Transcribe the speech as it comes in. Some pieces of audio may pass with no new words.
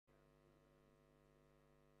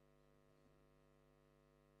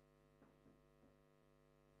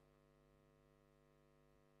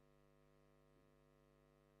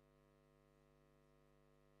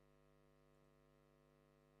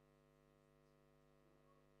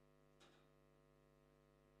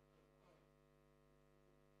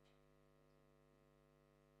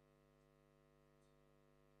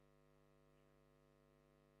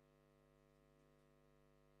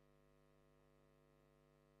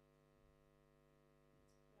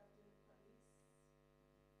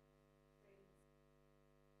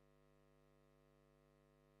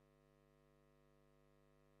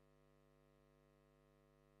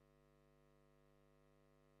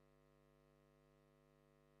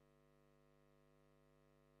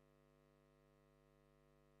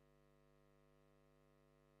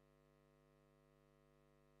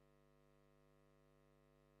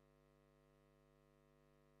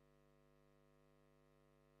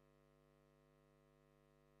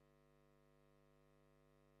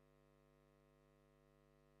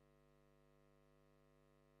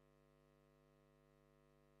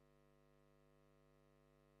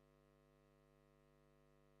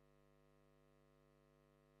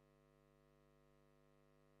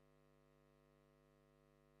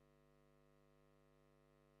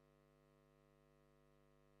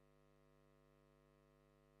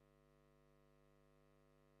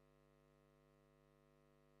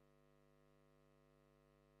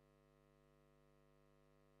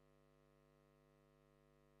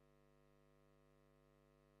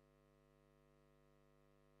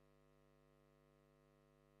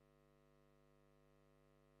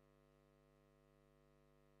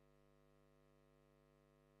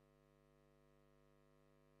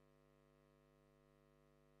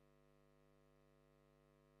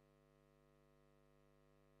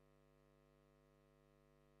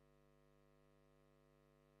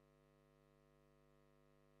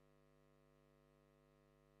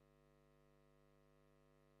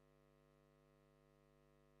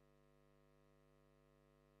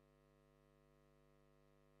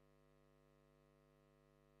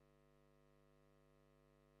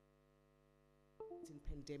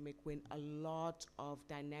pandemic when a lot of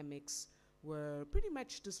dynamics were pretty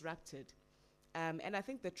much disrupted. And I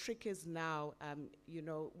think the trick is now,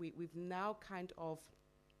 we've now kind of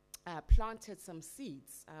planted some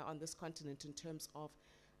seeds on this continent in terms of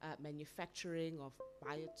manufacturing of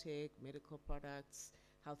biotech, medical products,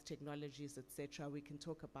 health technologies, etc. We can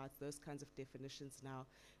talk about those kinds of definitions now,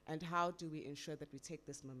 and how do we ensure that we take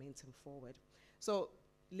this momentum forward. So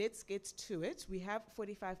let's get to it. We have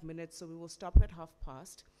 45 minutes, so we will stop at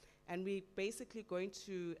past, and we're basically going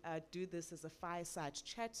to do this as a fireside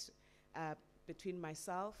chat between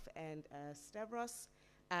myself and Stavros.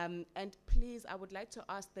 And please, I would like to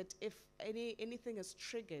ask that if anything is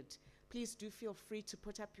triggered, please do feel free to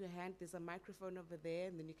put up your hand. There's a microphone over there,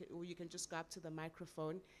 and then you can just go up to the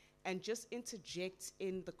microphone and just interject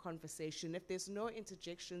in the conversation. If there's no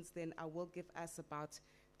interjections, then I will give us about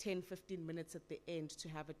 10, 15 minutes at the end to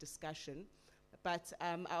have a discussion. But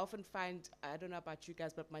I often find, I don't know about you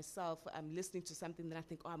guys, but myself, I'm listening to something, then I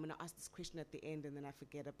think, oh, I'm going to ask this question at the end, and then I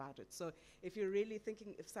forget about it. So if you're really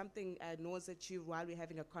thinking, if something gnaws at you while we're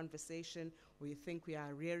having a conversation, or you think we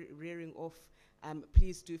are rearing off,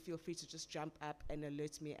 please do feel free to just jump up and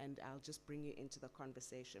alert me, and I'll just bring you into the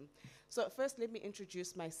conversation. So first, let me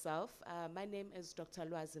introduce myself. My name is Dr.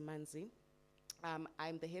 Lwazimanzi.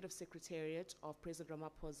 I'm the head of Secretariat of President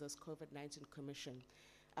Ramaphosa's COVID-19 Commission,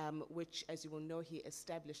 which, as you will know, he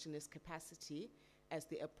established in his capacity as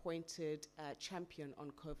the appointed champion on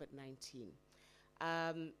COVID-19.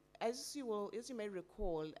 As you may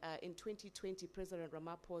recall, in 2020, President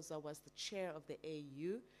Ramaphosa was the chair of the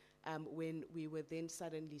AU when we were then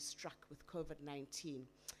suddenly struck with COVID-19.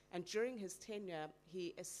 And during his tenure,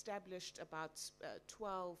 he established about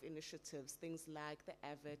 12 initiatives, things like the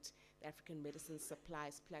AVIT, the African Medicine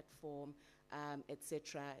Supplies Platform,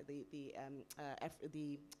 etc. I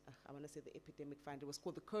want to say the Epidemic Fund. It was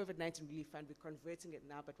called the COVID-19 Relief Fund. We're converting it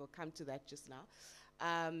now, but we'll come to that just now.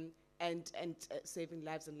 And saving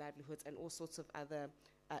lives and livelihoods, and all sorts of other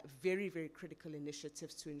very, very critical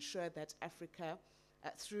initiatives to ensure that Africa,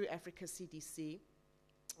 through Africa CDC,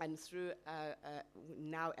 and through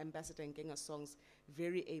now Ambassador Ngenga Song's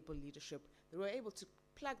very able leadership, they were able to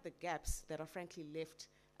plug the gaps that are frankly left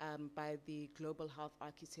by the global health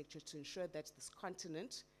architecture to ensure that this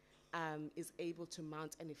continent is able to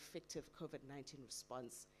mount an effective COVID-19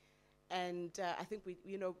 response. And I think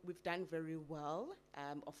we've done very well.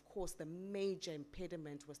 Of course, the major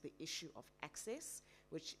impediment was the issue of access,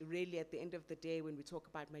 which really, at the end of the day, when we talk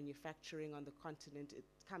about manufacturing on the continent, it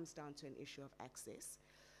comes down to an issue of access.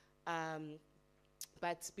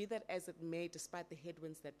 But be that as it may, despite the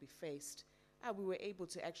headwinds that we faced, we were able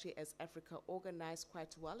to actually, as Africa, organize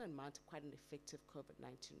quite well and mount quite an effective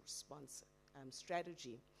COVID-19 response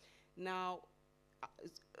strategy. Now,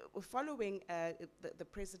 following the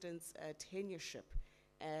president's tenureship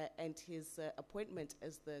and his appointment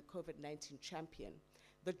as the COVID-19 champion,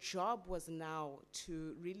 the job was now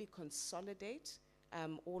to really consolidate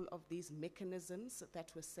all of these mechanisms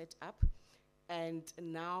that were set up, and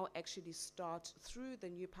now actually start, through the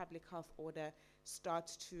new public health order, start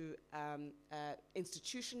to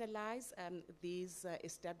institutionalize these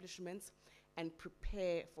establishments and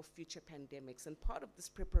prepare for future pandemics. And part of this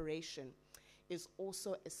preparation is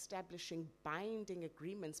also establishing binding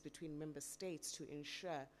agreements between member states to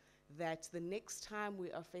ensure that the next time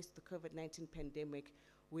we are faced with the COVID-19 pandemic,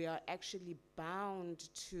 we are actually bound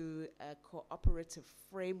to a cooperative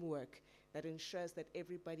framework that ensures that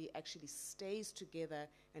everybody actually stays together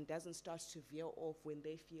and doesn't start to veer off when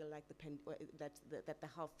they feel like that the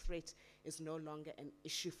health threat is no longer an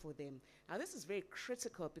issue for them. Now, this is very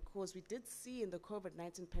critical because we did see in the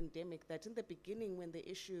COVID-19 pandemic that in the beginning, when the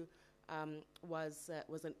issue was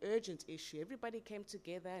an urgent issue, everybody came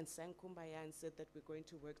together and sang Kumbaya and said that we're going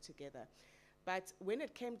to work together. But when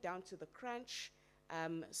it came down to the crunch,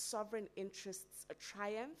 sovereign interests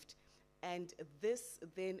triumphed, and this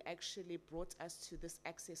then actually brought us to this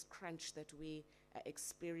access crunch that we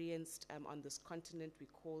experienced on this continent. We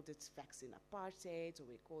called it vaccine apartheid, or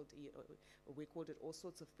we called it all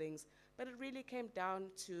sorts of things. But it really came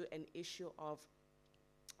down to an issue of,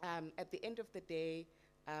 at the end of the day,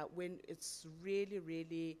 when it's really,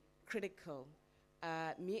 really critical,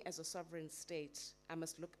 me as a sovereign state, I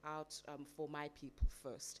must look out for my people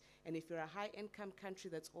first. And if you're a high-income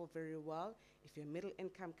country, that's all very well. If you're a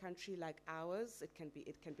middle-income country like ours, it can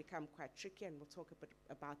become quite tricky, and we'll talk a bit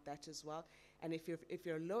about that as well. And if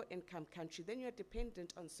you're a low-income country, then you're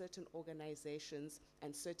dependent on certain organizations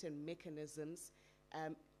and certain mechanisms,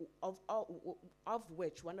 of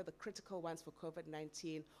which one of the critical ones for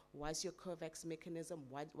COVID-19 was your COVAX mechanism,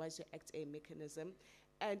 was your Act A mechanism.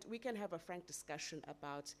 And we can have a frank discussion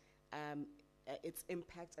about its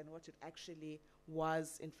impact and what it actually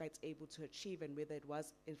was in fact able to achieve, and whether it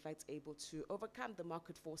was in fact able to overcome the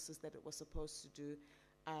market forces that it was supposed to do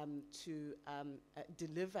to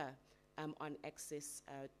deliver on access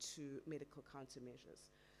to medical countermeasures.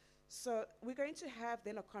 So we're going to have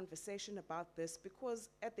then a conversation about this, because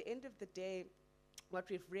at the end of the day, what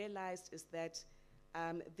we've realized is that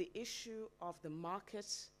the issue of the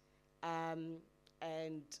market and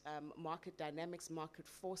market dynamics, market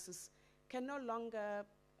forces, can no longer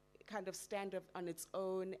kind of stand up on its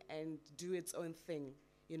own and do its own thing,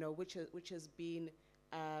 you know, which has been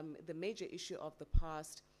the major issue of the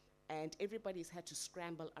past, and everybody's had to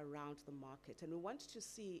scramble around the market. And we want to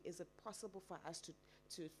see, is it possible for us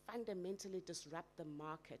to fundamentally disrupt the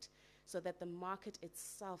market so that the market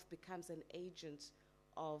itself becomes an agent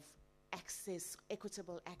of access,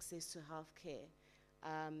 equitable access to healthcare,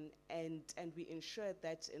 and we ensure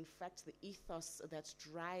that, in fact, the ethos that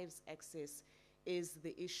drives access is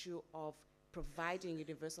the issue of providing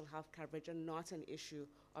universal health coverage, and not an issue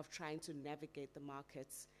of trying to navigate the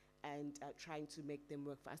markets and trying to make them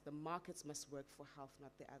work for us. The markets must work for health,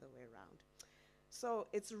 not the other way around. So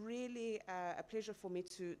it's really a pleasure for me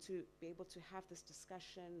to be able to have this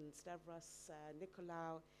discussion. Stavros,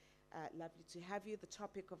 Nicolau, lovely to have you. The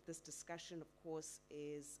topic of this discussion, of course,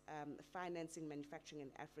 is financing manufacturing in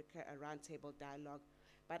Africa, a roundtable dialogue.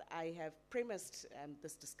 But I have premised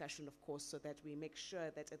this discussion, of course, so that we make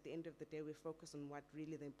sure that at the end of the day we focus on what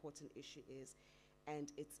really the important issue is.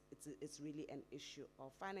 And it's really an issue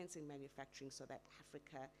of financing manufacturing so that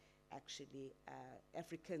Africa actually,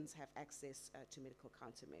 Africans have access to medical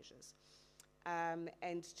countermeasures.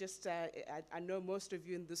 And just, I know most of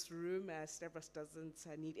you in this room, Stavros doesn't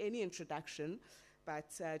need any introduction,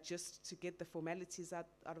 but just to get the formalities out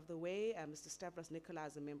of the way, Mr. Stavros Nicolau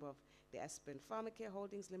is a member of the Aspen Pharmacare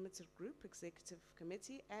Holdings Limited Group Executive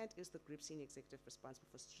Committee and is the Group Senior Executive responsible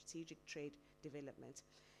for strategic trade development.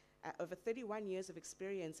 Over 31 years of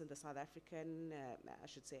experience in the South African,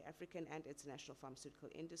 African and international pharmaceutical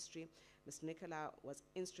industry, Mr. Nicolau was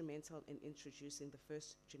instrumental in introducing the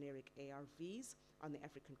first generic ARVs on the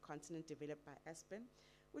African continent, developed by Aspen,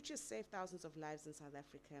 which has saved thousands of lives in South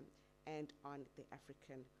Africa and on the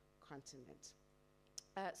African continent.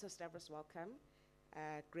 So Stavros, welcome.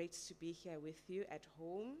 Great to be here with you at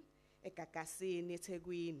home. Ekakasini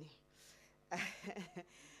Tegwini.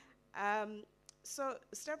 So,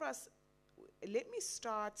 Stavros, let me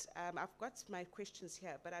start. I've got my questions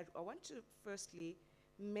here, but I want to firstly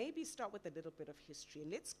maybe start with a little bit of history. And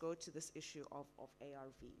let's go to this issue of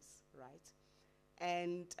ARVs, right?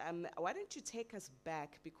 And why don't you take us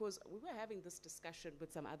back, because we were having this discussion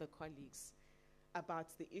with some other colleagues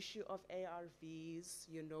about the issue of ARVs,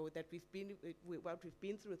 you know, that what we've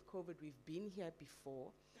been through with COVID, we've been here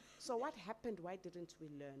before. So what happened? Why didn't we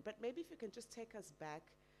learn? But maybe if you can just take us back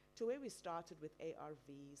to where we started with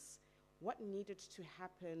ARVs, what needed to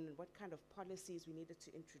happen, what kind of policies we needed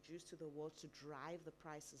to introduce to the world to drive the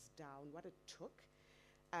prices down, what it took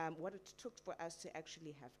for us to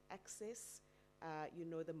actually have access, you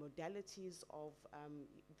know, the modalities of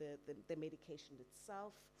the medication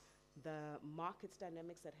itself, the market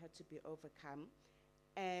dynamics that had to be overcome,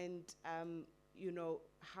 and you know,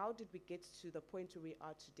 how did we get to the point where we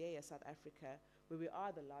are today as South Africa, where we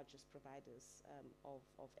are the largest providers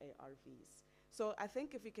of ARVs. So I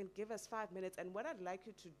think if you can give us 5 minutes, and what I'd like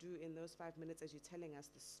you to do in those 5 minutes as you're telling us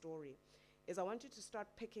the story, is I want you to start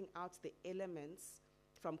picking out the elements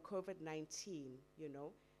from COVID-19, you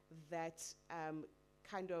know, that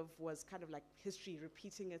was kind of like history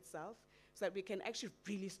repeating itself, so that we can actually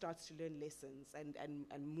really start to learn lessons and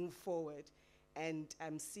move forward and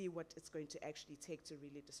see what it's going to actually take to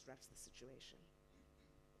really disrupt the situation.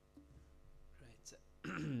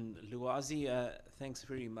 Luazi, thanks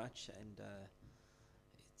very much, and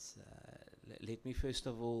let me first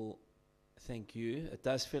of all thank you. It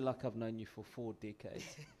does feel like I've known you for 4 decades,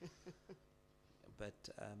 but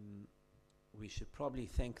we should probably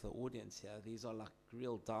thank the audience here. These are like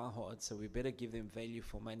real diehards, so we better give them value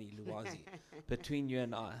for money, Luazi. Between you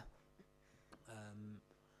and I,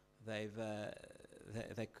 they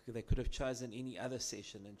could have chosen any other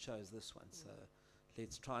session and chose this one, so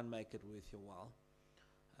let's try and make it worth your while.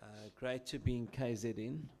 Great to be in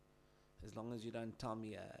KZN. As long as you don't tell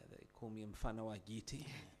me, they call me Mfana Wagiti,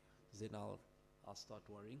 then I'll start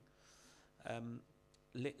worrying.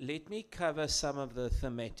 Let me cover some of the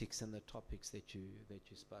thematics and the topics that you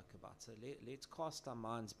spoke about. So let's cast our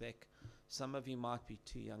minds back. Some of you might be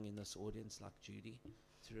too young in this audience, like Judy,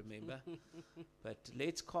 to remember. But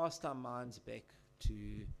let's cast our minds back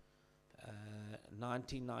to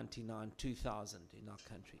 1999, 2000 in our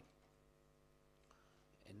country.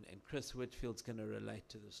 In and Chris Whitfield's going to relate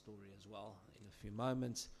to the story as well in a few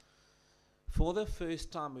moments. For the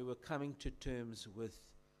first time, we were coming to terms with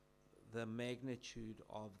the magnitude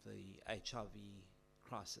of the HIV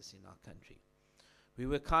crisis in our country. We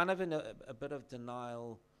were kind of in a bit of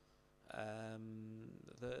denial.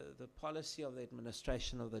 The policy of the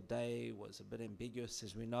administration of the day was a bit ambiguous,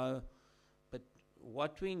 as we know, but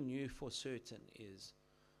what we knew for certain is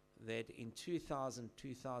that in 2000,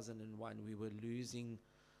 2001, we were losing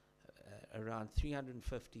around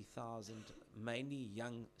 350,000, mainly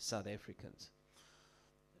young South Africans.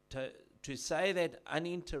 To say that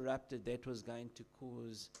uninterrupted, that was going to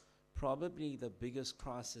cause probably the biggest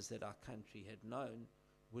crisis that our country had known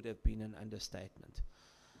would have been an understatement.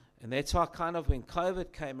 And that's why kind of when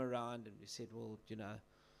COVID came around and we said, well,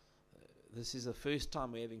 this is the first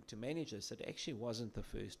time we're having to manage this. It actually wasn't the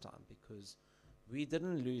first time, because we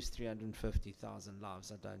didn't lose 350,000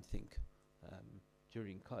 lives, I don't think,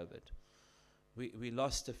 during COVID. We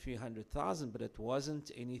lost a few 100,000, but it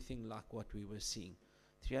wasn't anything like what we were seeing.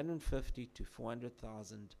 350 to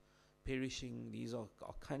 400,000 perishing. These are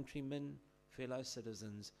our countrymen, fellow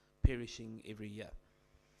citizens, perishing every year.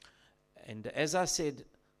 And as I said,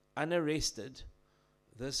 unarrested,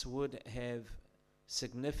 this would have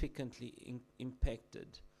significantly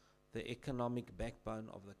impacted the economic backbone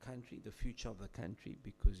of the country, the future of the country,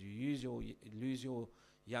 because you lose your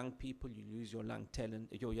young people, you lose your young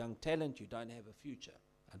talent, you don't have a future,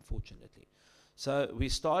 unfortunately. So we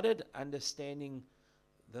started understanding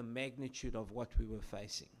the magnitude of what we were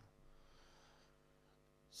facing.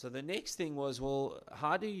 So the next thing was, well,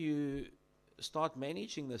 how do you start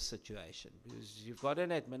managing this situation? Because you've got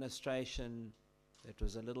an administration that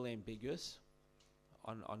was a little ambiguous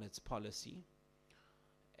on its policy,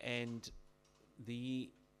 and the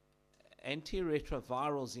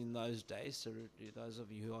antiretrovirals in those days, so those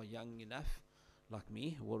of you who are young enough like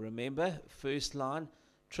me will remember, first line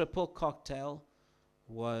triple cocktail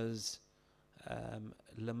was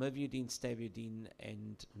lamivudine, stavudine,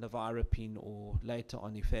 and nevirapine, or later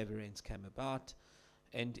on efavirenz came about.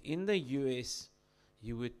 And in the US,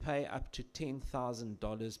 you would pay up to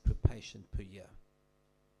 $10,000 per patient per year.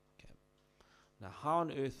 Okay. Now, how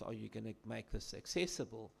on earth are you going to make this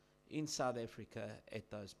accessible in South Africa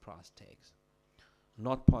at those price tags?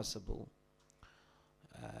 Not possible.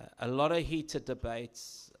 A lot of heated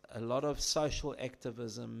debates, a lot of social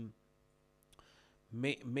activism.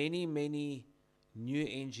 Many new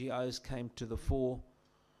NGOs came to the fore,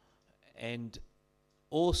 and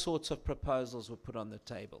all sorts of proposals were put on the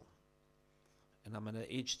table. And I'm going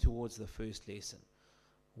to edge towards the first lesson.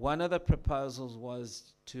 One of the proposals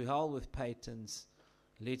was, to hell with patents,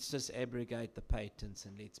 let's just abrogate the patents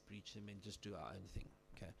and let's breach them and just do our own thing.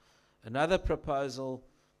 Okay. Another proposal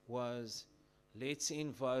was, let's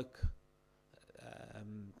invoke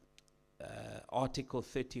Article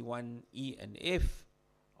 31E and F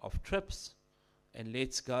of TRIPS, and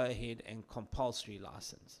let's go ahead and compulsory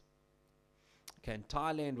license. Okay, in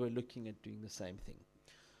Thailand, we're looking at doing the same thing.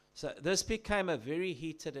 So this became a very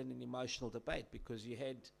heated and an emotional debate, because you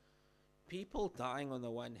had people dying on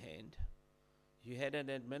the one hand, you had an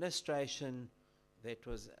administration that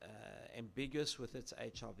was ambiguous with its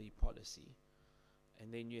HIV policy,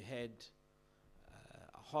 and then you had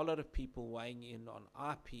a whole lot of people weighing in on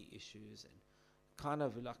IP issues, and kind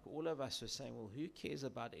of like all of us were saying, well, who cares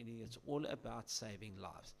about anything? It's all about saving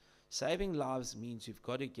lives. Saving lives means you've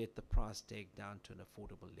got to get the price tag down to an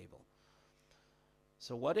affordable level.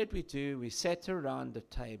 So what did we do? We sat around the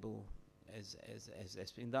table, as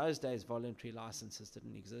in those days voluntary licenses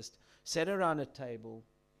didn't exist, sat around a table,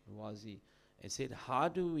 and said, how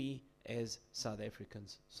do we as South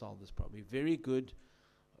Africans solve this problem? We're very good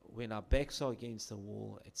when our backs are against the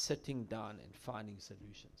wall at sitting down and finding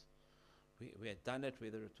solutions. We had done it,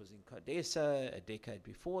 whether it was in CODESA, a decade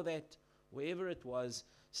before that, wherever it was.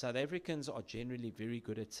 South Africans are generally very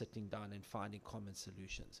good at sitting down and finding common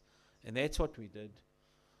solutions. And that's what we did.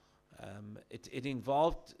 It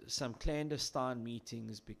involved some clandestine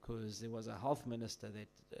meetings, because there was a health minister that,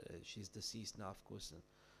 she's deceased now, of course, and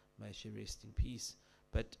may she rest in peace.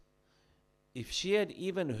 But if she had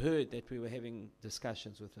even heard that we were having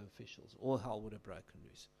discussions with her officials, all hell would have broken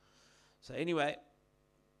loose. So anyway,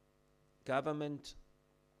 government,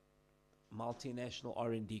 multinational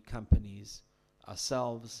R&D companies,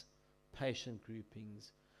 ourselves, patient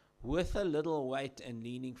groupings, with a little weight and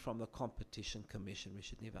leaning from the Competition Commission. We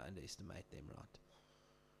should never underestimate them, right?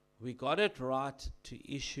 We got it right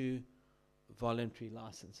to issue voluntary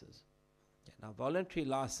licenses. Now, voluntary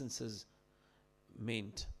licenses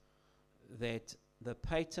meant that the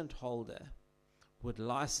patent holder would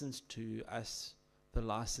license to us, the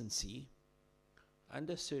licensee,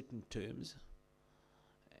 under certain terms,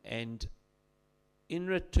 and in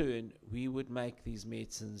return, we would make these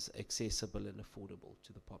medicines accessible and affordable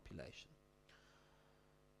to the population.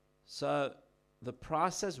 So the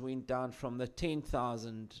prices went down from the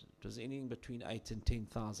 10,000, it was anything between $8,000 and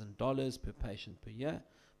 $10,000 per patient per year,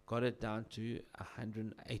 got it down to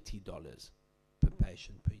 $180 per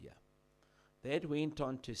patient per year. That went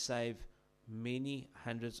on to save many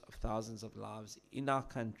hundreds of thousands of lives in our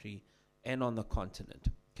country and on the continent.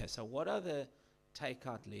 Okay, so what are the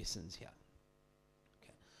takeout lessons here?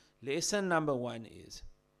 Okay. Lesson number one is,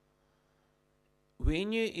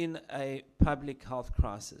 when you're in a public health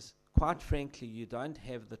crisis, quite frankly, you don't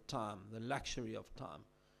have the time, the luxury of time,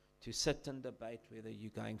 to sit and debate whether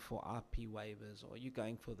you're going for IP waivers or you're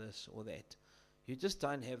going for this or that. You just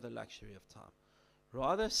don't have the luxury of time.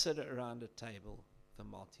 Rather sit around a table, the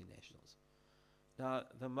multinationals. Now,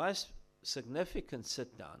 the most significant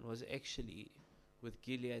sit-down was actually with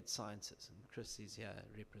Gilead Sciences, and Chris is here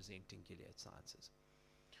representing Gilead Sciences,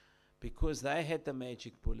 because they had the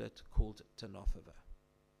magic bullet called tenofovir.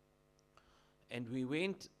 And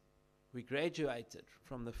we graduated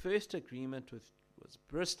from the first agreement with was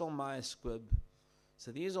Bristol Myers Squibb.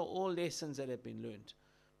 So these are all lessons that have been learned.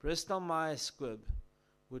 Bristol Myers Squibb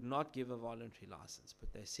would not give a voluntary license,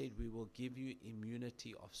 but they said, we will give you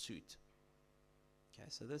immunity of suit. Okay,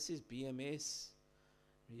 so this is BMS,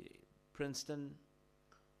 Princeton.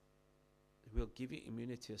 We'll give you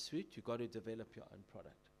immunity of suit. You've got to develop your own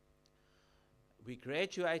product. We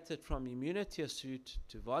graduated from immunity of suit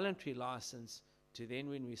to voluntary license to then,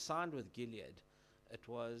 when we signed with Gilead, it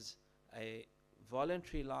was a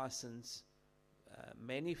voluntary license,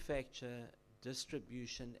 manufacture,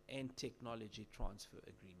 distribution, and technology transfer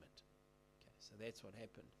agreement. Okay, so that's what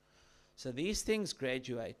happened. So these things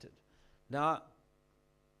graduated. Now,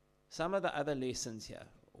 some of the other lessons here.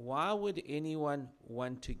 Why would anyone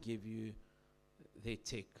want to give you their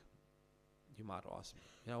tech? You might ask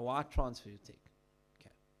me. Why transfer your tech?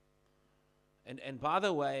 Okay. And by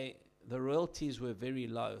the way, the royalties were very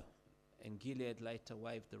low, and Gilead later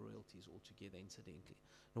waived the royalties altogether, incidentally.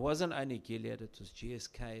 It wasn't only Gilead, it was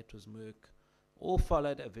GSK, it was Merck. All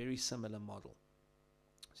followed a very similar model.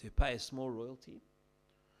 So you pay a small royalty,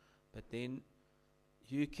 but then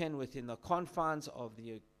you can, within the confines of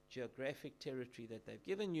the geographic territory that they've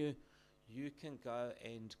given you, you can go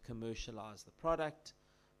and commercialize the product,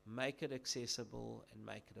 make it accessible, and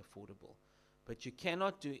make it affordable. But you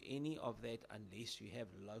cannot do any of that unless you have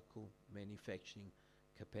local manufacturing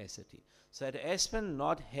capacity. So had Aspen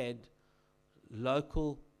not had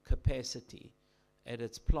local capacity at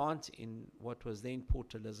its plant in what was then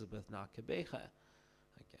Port Elizabeth, now Quebec,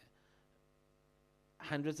 okay,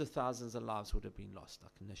 hundreds of thousands of lives would have been lost, I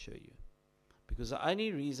can assure you. Because the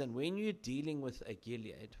only reason, when you're dealing with a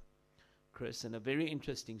Gilead, Chris, and a very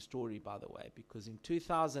interesting story, by the way, because in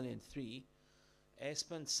 2003,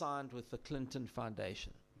 Aspen signed with the Clinton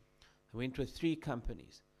Foundation. They went with 3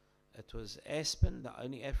 companies. It was Aspen, the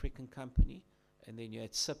only African company, and then you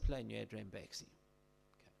had Cipla and you had Ranbaxy.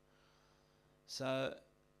 Okay. So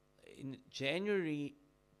in January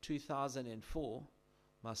 2004,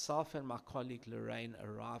 myself and my colleague Lorraine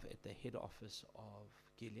arrived at the head office of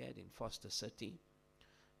Gilead in Foster City,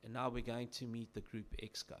 and now we're going to meet the group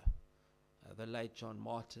Exco. The late John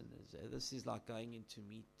Martin. This is like going in to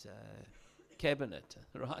meet cabinet,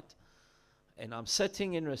 right? And I'm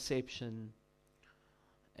sitting in reception,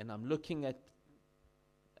 and I'm looking at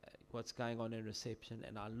what's going on in reception,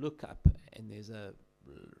 and I look up, and there's a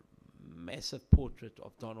massive portrait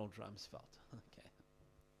of Donald Rumsfeld. Okay,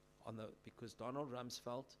 because Donald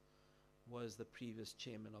Rumsfeld was the previous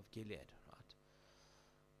chairman of Gilead, right?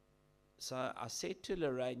 So I said to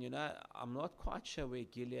Lorraine, I'm not quite sure where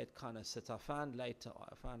Gilead kind of sits. I found out later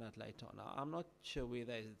on. I'm not sure where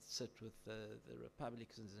they sit with the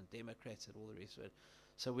Republicans and Democrats and all the rest of it.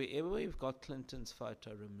 So wherever we've got Clinton's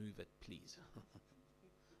photo, remove it, please.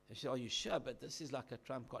 She said, are you sure? But this is like a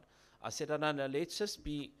Trump card. I said, no, let's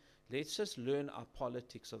just learn our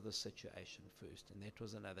politics of the situation first. And that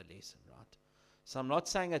was another lesson, right? So I'm not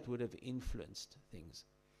saying it would have influenced things.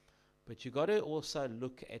 But you got to also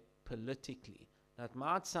look at politically. Now, it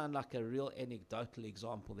might sound like a real anecdotal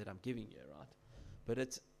example that I'm giving you, right? But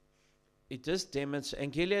it just demonstrates,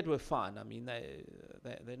 and Gilead were fine. I mean, they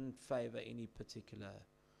didn't favor any particular,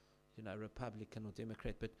 Republican or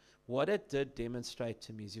Democrat. But what it did demonstrate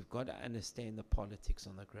to me is you've got to understand the politics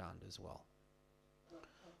on the ground as well.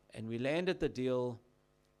 And we landed the deal.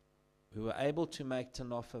 We were able to make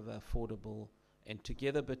tenofovir affordable. And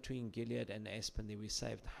together between Gilead and Aspen, we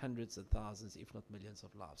saved hundreds of thousands, if not millions of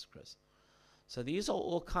lives, Chris. So these are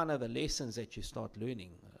all kind of the lessons that you start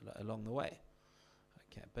learning along the way.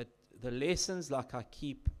 Okay, but the lessons, like I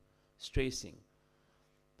keep stressing,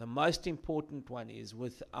 the most important one is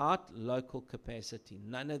without local capacity,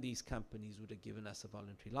 none of these companies would have given us a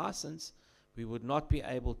voluntary license. We would not be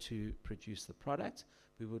able to produce the product.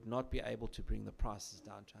 We would not be able to bring the prices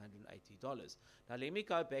down to $180. Now, let me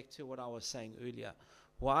go back to what I was saying earlier.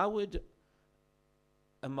 Why would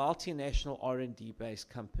a multinational R&D based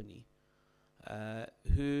company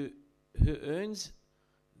who earns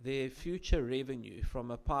their future revenue from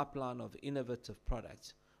a pipeline of innovative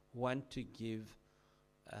products want to give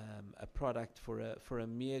a product for a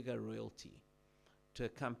meager royalty to a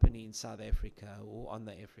company in South Africa or on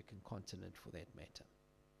the African continent for that matter?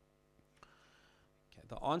 Okay,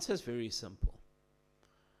 the answer is very simple.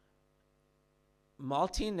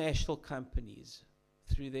 Multinational companies,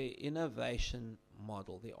 through their innovation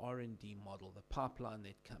model, their R&D model, the pipeline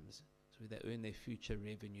that comes, so they earn their future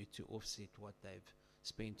revenue to offset what they've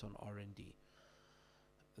spent on R&D.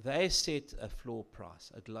 They set a floor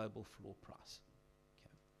price, a global floor price.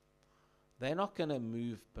 Okay. They're not going to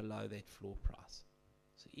move below that floor price.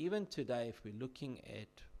 So even today, if we're looking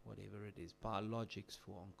at whatever it is, biologics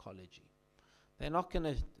for oncology, they're not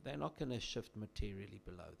going to shift materially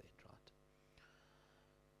below that, right?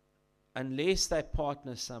 Unless they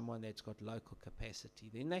partner someone that's got local capacity,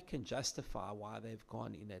 then they can justify why they've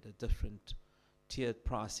gone in at a different tiered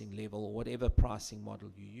pricing level or whatever pricing model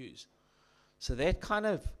you use. So that kind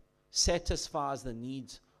of satisfies the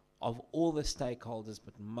needs of all the stakeholders,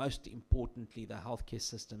 but most importantly, the healthcare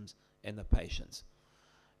systems and the patients.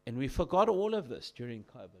 And we forgot all of this during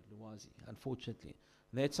COVID, Luwazi, unfortunately.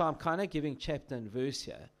 And that's why I'm kind of giving chapter and verse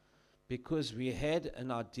here, because we had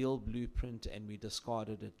an ideal blueprint and we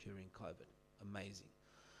discarded it during COVID. Amazing.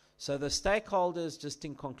 So the stakeholders, just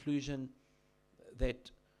in conclusion,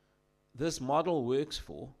 that this model works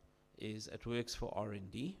for is it works for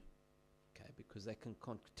R&D, okay, because they can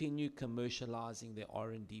continue commercializing their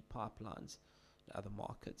R&D pipelines in other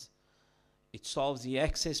markets. It solves the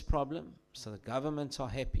access problem, so the governments are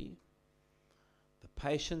happy. The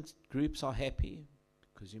patient groups are happy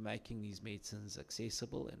because you're making these medicines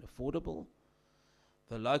accessible and affordable.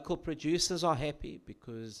 The local producers are happy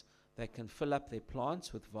because they can fill up their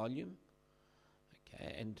plants with volume,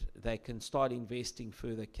 okay, and they can start investing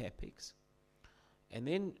further capex. And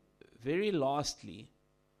then, very lastly,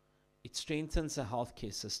 it strengthens the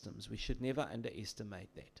healthcare systems. We should never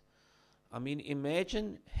underestimate that. I mean,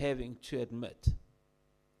 imagine having to admit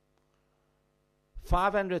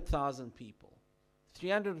 500,000 people,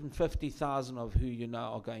 350,000 of who you know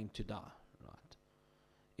are going to die, right?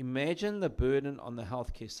 Imagine the burden on the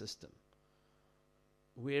healthcare system.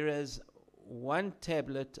 Whereas one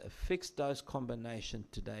tablet, a fixed dose combination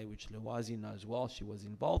today, which Luwazi knows well, she was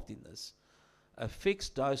involved in this, a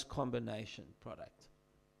fixed dose combination product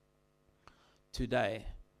today,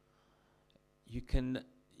 you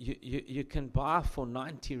can buy for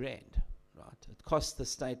 90 Rand, right? It costs the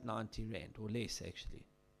state 90 Rand, or less actually.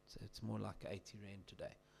 So it's more like 80 Rand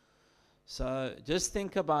today. So just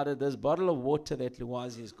think about it. This bottle of water that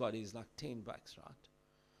Luwazi has got is like $10, right?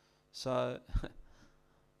 So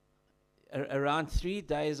around 3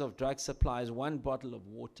 days of drug supply is one bottle of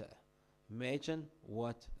water. Imagine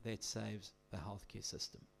what that saves the healthcare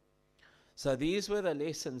system. So these were the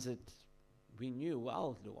lessons that we knew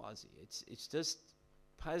well, Luwazi. It's just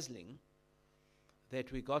puzzling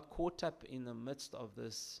that we got caught up in the midst of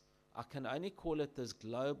this, I can only call it this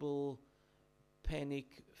global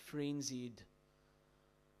panic, frenzied,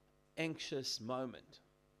 anxious moment.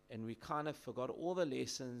 And we kind of forgot all the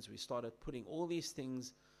lessons. We started putting all these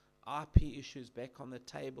things, IP issues back on the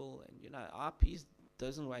table. And, you know, IP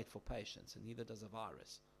doesn't wait for patients, and neither does a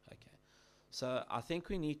virus. Okay. So I think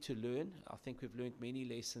we need to learn. I think we've learned many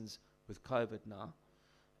lessons with COVID now.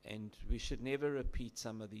 And we should never repeat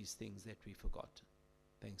some of these things that we forgot.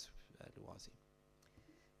 Thanks, Luwazi.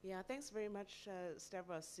 Yeah, thanks very much,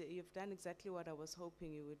 Stavros. You've done exactly what I was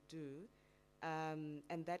hoping you would do,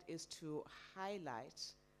 and that is to highlight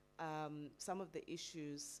some of the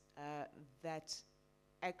issues that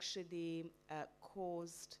actually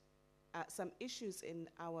caused some issues in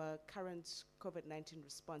our current COVID-19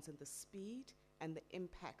 response, and the speed and the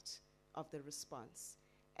impact of the response.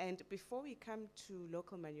 And before we come to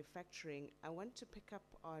local manufacturing, I want to pick up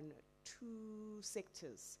on two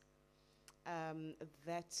sectors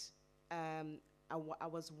that I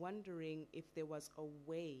was wondering if there was a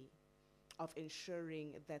way of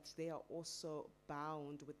ensuring that they are also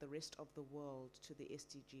bound with the rest of the world to the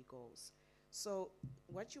SDG goals. So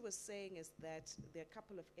what you were saying is that there are a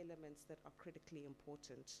couple of elements that are critically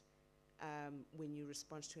important when you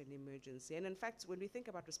respond to an emergency. And in fact, when we think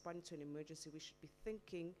about responding to an emergency, we should be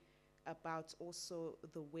thinking about also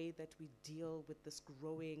the way that we deal with this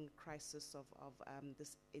growing crisis of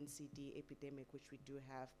this NCD epidemic, which we do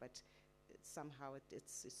have, but somehow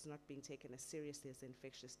it's not being taken as seriously as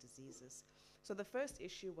infectious diseases. So the first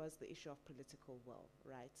issue was the issue of political will,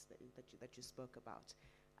 right, that you spoke about.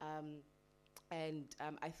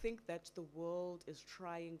 I think that the world is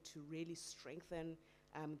trying to really strengthen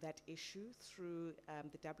that issue through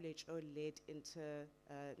the WHO-led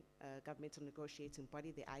intergovernmental negotiating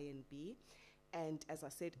body, the INB. And as I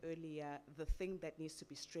said earlier, the thing that needs to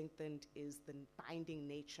be strengthened is the binding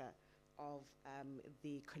nature of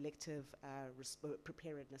the collective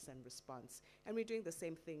preparedness and response. And we're doing the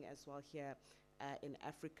same thing as well here in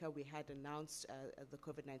Africa. We had announced the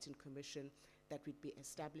COVID-19 Commission that we'd be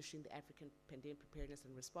establishing the African Pandemic Preparedness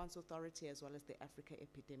and Response Authority, as well as the Africa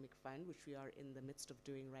Epidemic Fund, which we are in the midst of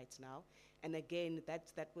doing right now. And again,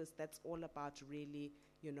 that's all about really,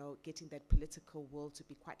 you know, getting that political will to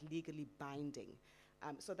be quite legally binding.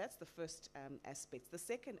 So that's the first aspect. The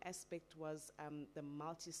second aspect was the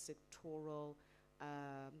multi-sectoral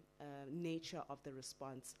nature of the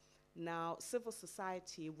response. Now, civil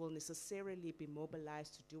society will necessarily be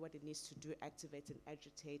mobilized to do what it needs to do, activate and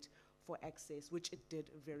agitate for access, which it did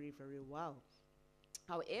very, very well.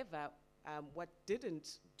 However, what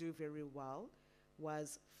didn't do very well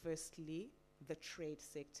was firstly the trade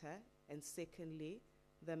sector, and secondly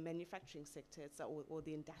the manufacturing sector, or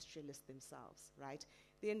the industrialists themselves, right?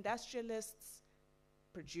 The industrialists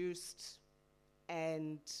produced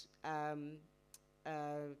and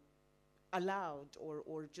allowed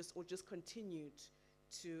or just continued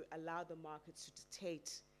to allow the markets to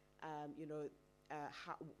dictate,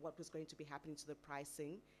 what was going to be happening to the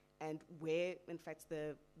pricing and where, in fact,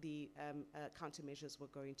 the countermeasures were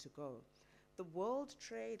going to go. The World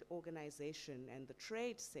Trade Organization and the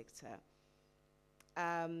trade sector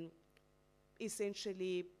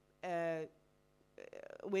essentially,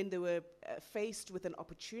 when they were faced with an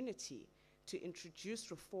opportunity to introduce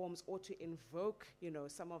reforms or to invoke,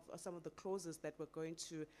 some of the clauses that were going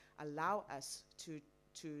to allow us to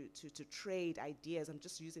trade ideas, I'm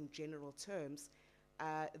just using general terms,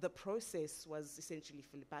 the process was essentially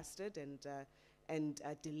filibustered and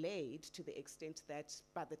delayed to the extent that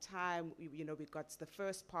by the time we got the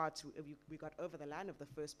first part, we got over the line of the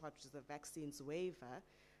first part, which is the vaccines waiver,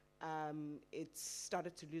 it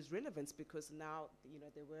started to lose relevance because now,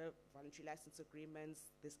 there were voluntary license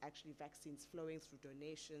agreements, there's actually vaccines flowing through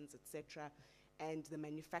donations, etc., and the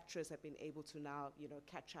manufacturers have been able to now,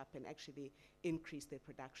 catch up and actually increase their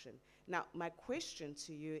production. Now, my question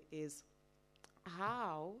to you is,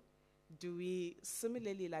 how do we,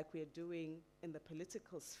 similarly like we're doing in the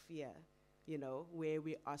political sphere, where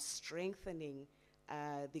we are strengthening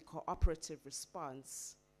the cooperative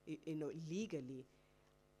response, legally,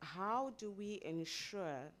 how do we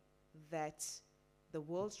ensure that the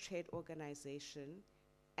World Trade Organization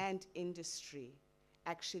and industry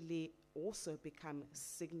actually also become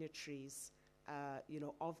signatories,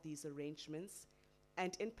 of these arrangements,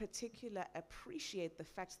 and in particular appreciate the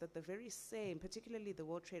fact that the very same, particularly the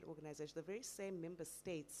World Trade Organization, the very same member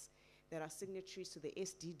states that are signatories to the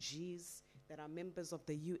SDGs, that are members of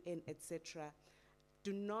the UN, etc.,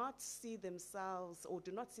 do not see themselves or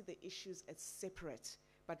do not see the issues as separate,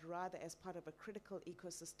 but rather as part of a critical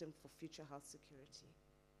ecosystem for future health security.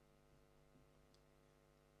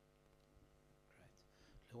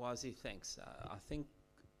 Great. Lwazi, thanks. I think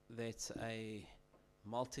that's a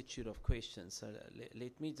multitude of questions. So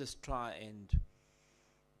let me just try and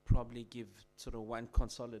probably give sort of one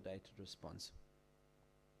consolidated response.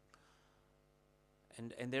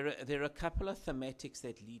 And there are a couple of thematics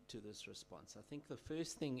that lead to this response. I think the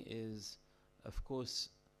first thing is, of course,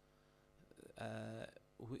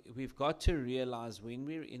 we've got to realize when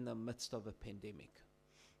we're in the midst of a pandemic,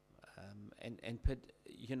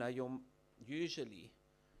 usually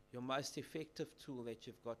your most effective tool that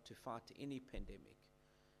you've got to fight any pandemic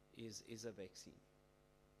is a vaccine.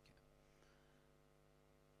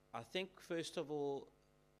 Okay. I think, first of all,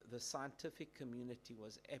 the scientific community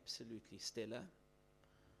was absolutely stellar.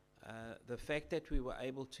 The fact that we were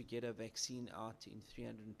able to get a vaccine out in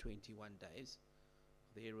 321 days,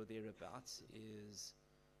 there or thereabouts,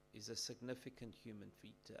 is a significant human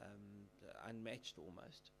feat, unmatched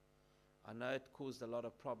almost. I know it caused a lot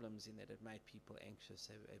of problems in that it made people anxious.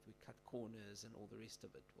 Have we cut corners and all the rest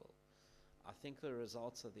of it? Well, I think the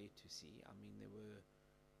results are there to see. I mean, there were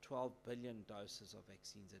 12 billion doses of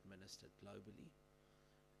vaccines administered globally.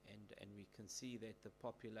 And we can see that the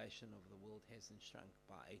population of the world hasn't shrunk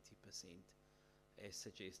by 80%, as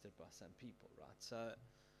suggested by some people, right? So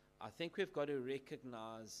I think we've got to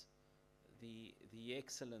recognize the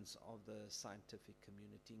excellence of the scientific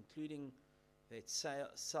community, including that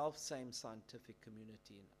same scientific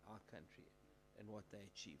community in our country and what they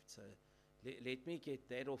achieved. So let me get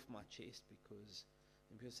that off my chest, because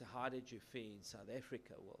people say, how did you fare in South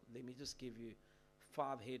Africa? Well, let me just give you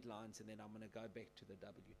 5 headlines, and then I'm going to go back to the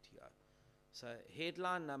WTO. So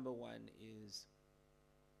headline number 1 is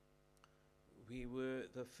we were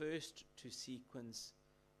the first to sequence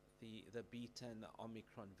the Beta and the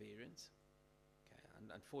Omicron variants. Okay,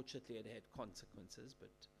 and unfortunately it had consequences,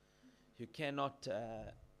 but you cannot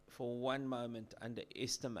for one moment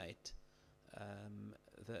underestimate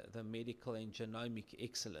the medical and genomic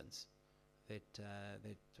excellence that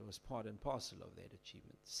was part and parcel of that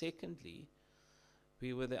achievement. Secondly,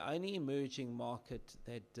 we were the only emerging market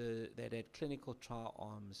that had clinical trial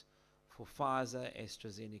arms for Pfizer,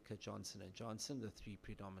 AstraZeneca, Johnson & Johnson, the 3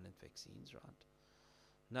 predominant vaccines, right?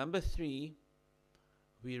 Number 3,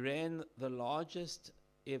 we ran the largest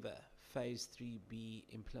ever phase 3B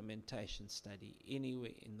implementation study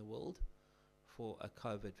anywhere in the world for a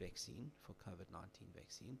COVID vaccine, for COVID-19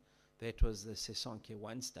 vaccine. That was the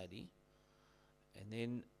Sesonke-1 study. And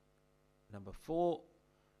then number 4,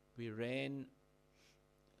 we ran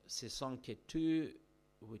Sesonke-2,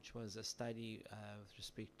 which was a study with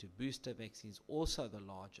respect to booster vaccines, also the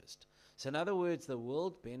largest. So in other words, the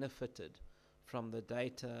world benefited from the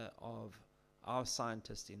data of our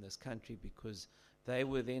scientists in this country, because they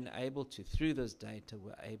were then able to, through this data,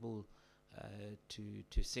 were able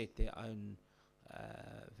to set their own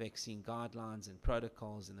vaccine guidelines and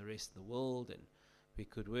protocols in the rest of the world, and we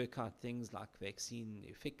could work out things like vaccine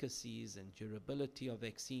efficacies and durability of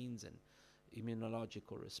vaccines and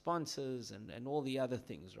immunological responses and all the other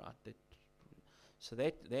things, right? So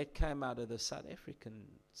that came out of the South African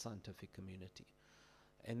scientific community.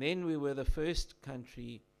 And then we were the first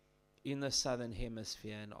country in the southern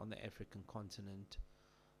hemisphere and on the African continent.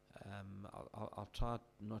 I'll try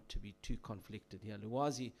not to be too conflicted here,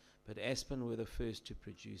 Luwazi, but Aspen were the first to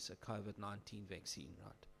produce a COVID-19 vaccine,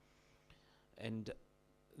 right? And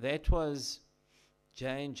that was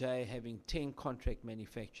J&J having 10 contract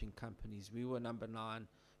manufacturing companies. We were number 9.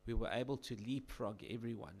 We were able to leapfrog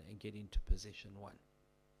everyone and get into position 1.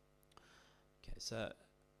 Okay, so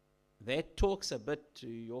that talks a bit to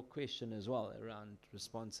your question as well around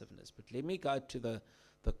responsiveness. But let me go to the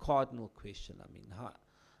cardinal question. I mean,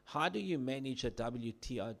 how do you manage a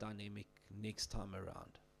WTO dynamic next time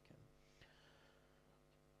around?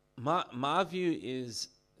 Okay. My view is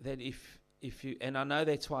that if you, and I know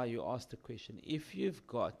that's why you asked the question, if you've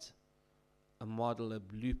got a model, a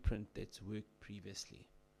blueprint that's worked previously,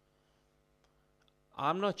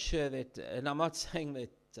 I'm not sure that, and I'm not saying that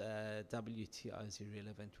WTO is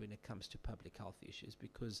irrelevant when it comes to public health issues,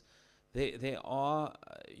 because there are,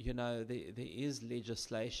 there is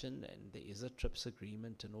legislation and there is a TRIPS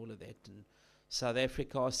agreement and all of that, and South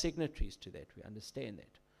Africa are signatories to that. We understand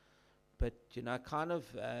that. But,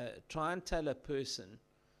 try and tell a person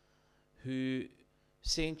who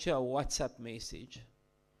sent you a WhatsApp message,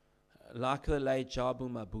 like the late Jabu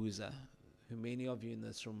Mabuza, who many of you in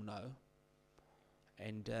this room know,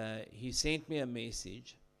 and he sent me a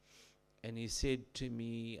message, and he said to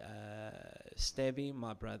me, Stabby,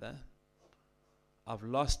 my brother, I've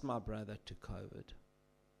lost my brother to COVID,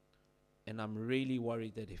 and I'm really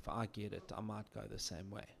worried that if I get it, I might go the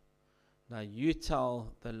same way. Now, you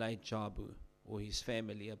tell the late Jabu or his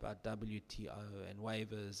family about WTO and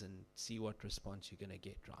waivers and see what response you're going to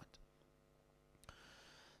get, right?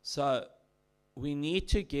 So we need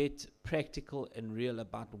to get practical and real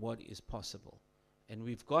about what is possible. And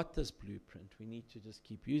we've got this blueprint. We need to just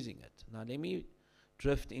keep using it. Now let me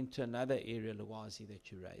drift into another area, Luwazi, that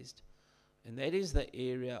you raised, and that is the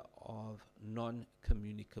area of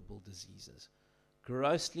non-communicable diseases,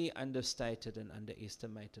 grossly understated and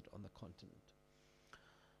underestimated on the continent.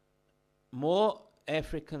 More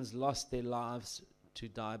Africans lost their lives to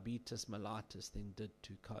diabetes mellitus than did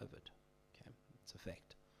to COVID. Okay, it's a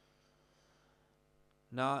fact.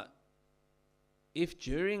 Now, if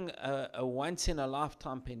during a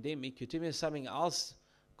once-in-a-lifetime pandemic you tell me something else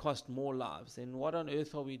cost more lives, then what on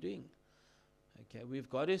earth are we doing? Okay, we've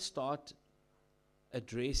got to start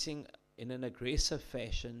addressing in an aggressive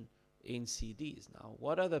fashion NCDs. Now,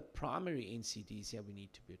 what are the primary NCDs here we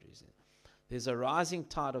need to be addressing? There's a rising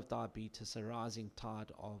tide of diabetes, a rising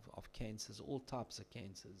tide of cancers, all types of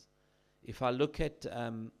cancers. If I look at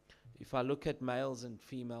males and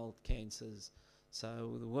female cancers,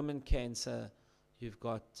 so the women cancer, you've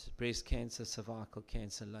got breast cancer, cervical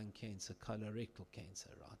cancer, lung cancer, colorectal cancer,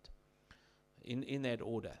 right? In that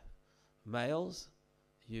order. Males,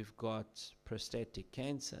 you've got prostatic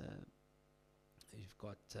cancer, You've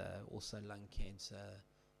got also lung cancer,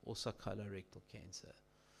 also colorectal cancer.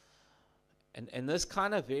 And this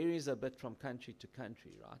kind of varies a bit from country to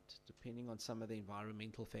country, right? Depending on some of the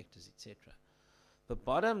environmental factors, etc. The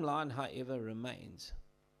bottom line, however, remains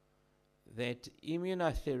that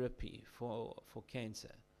immunotherapy for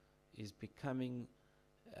cancer is becoming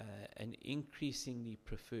an increasingly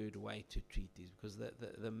preferred way to treat these, because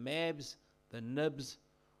the MABs, the NIBs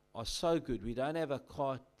are so good. We don't have a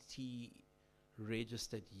CAR T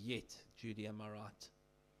registered yet, Judy, am I right?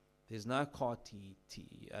 There's no CAR T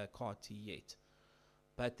yet,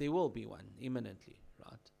 but there will be one imminently,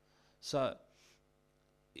 right? So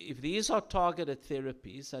if these are targeted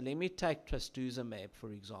therapies, so let me take trastuzumab,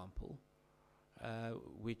 for example,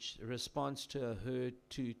 which responds to a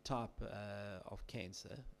HER2 type of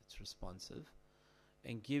cancer. It's responsive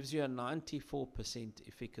and gives you a 94%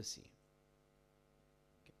 efficacy.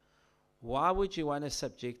 Okay. Why would you want to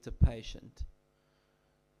subject a patient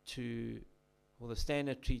to, well, the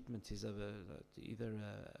standard treatment is either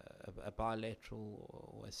a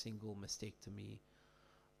bilateral or a single mastectomy,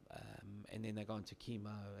 and then they go into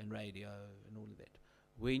chemo and radio and all of that,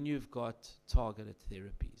 when you've got targeted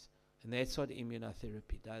therapies. And that's what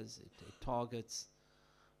immunotherapy does. It targets,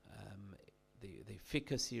 the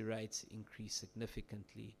efficacy rates increase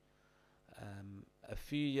significantly. A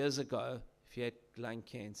few years ago, if you had lung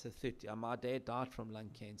cancer, my dad died from lung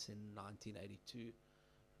cancer in 1982.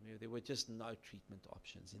 There were just no treatment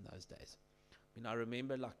options in those days. I mean, I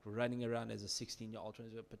remember like running around as a 16-year-old,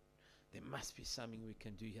 but there must be something we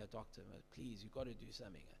can do here, doctor. Please, you've got to do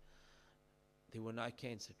something. There were no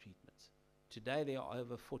cancer treatments. Today there are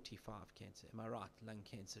over 45 cancer, am I right, lung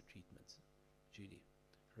cancer treatments, Judy,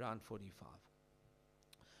 around 45.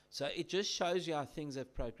 So it just shows you how things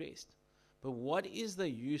have progressed. But what is the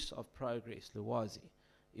use of progress, Luwazi,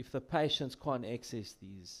 if the patients can't access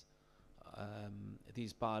these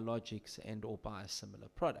biologics and or biosimilar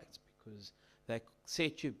products, because they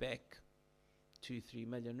set you back 2-3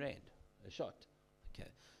 million rand a shot.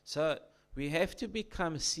 Okay, so we have to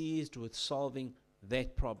become seized with solving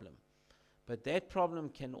that problem. But that problem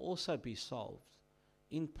can also be solved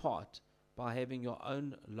in part by having your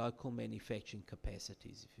own local manufacturing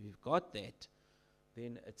capacities. If you've got that,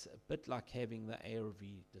 then it's a bit like having the ARV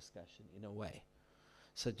discussion in a way.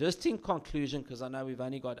 So just in conclusion, because I know we've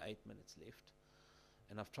only got 8 minutes left,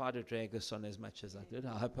 and I've tried to drag this on as much as I did.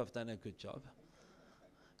 I hope I've done a good job,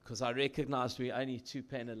 because I recognize we're only 2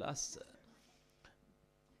 panelists.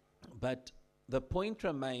 But the point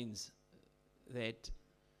remains that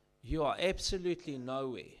you are absolutely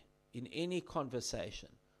nowhere in any conversation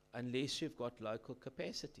unless you've got local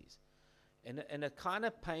capacities. And it kind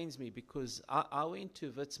of pains me, because I went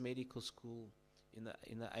to Wits Medical School in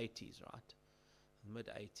the 80s, right?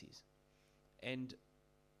 Mid-80s. And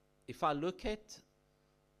if I look at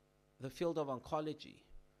the field of oncology,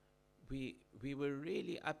 we were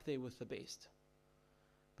really up there with the best.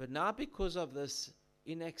 But now, because of this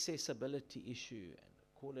inaccessibility issue, and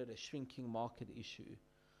call it a shrinking market issue,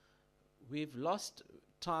 we've lost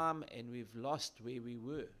time and we've lost where we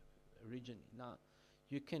were originally. Now,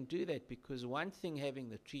 you can do that because one thing having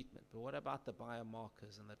the treatment, but what about the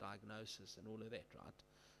biomarkers and the diagnosis and all of that, right?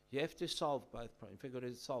 You have to solve both problems. You've got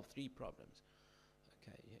to solve 3 problems.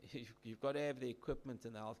 Okay, you've got to have the equipment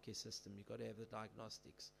in the healthcare system, you've got to have the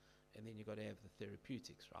diagnostics, and then you've got to have the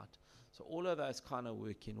therapeutics, right? So all of those kind of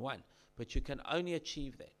work in one. But you can only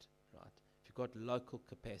achieve that, right, if you've got local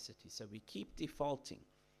capacity. So we keep defaulting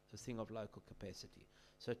the thing of local capacity.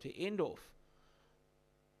 So to end off,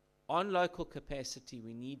 on local capacity,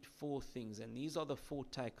 we need 4 things, and these are the 4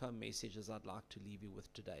 take-home messages I'd like to leave you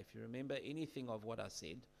with today. If you remember anything of what I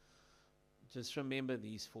said, just remember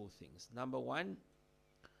these 4 things. Number 1,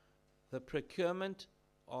 the procurement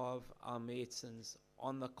of our medicines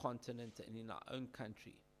on the continent and in our own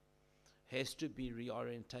country has to be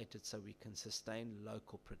reorientated so we can sustain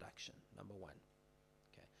local production, number 1.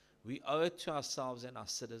 Okay. We owe it to ourselves and our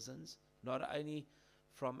citizens, not only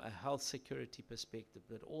from a health security perspective,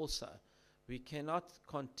 but also we cannot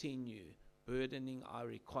continue burdening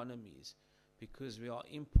our economies because we are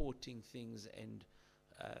importing things and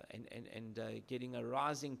getting a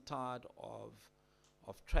rising tide of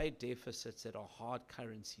trade deficits that are hard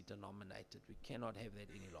currency denominated. We cannot have that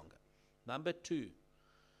any longer. Number 2,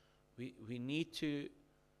 we need to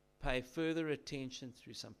pay further attention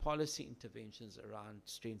through some policy interventions around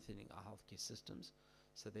strengthening our healthcare systems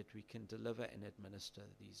so that we can deliver and administer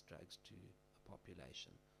these drugs to the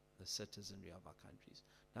population, the citizenry of our countries.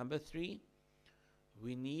 Number 3,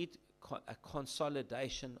 we need a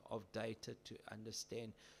consolidation of data to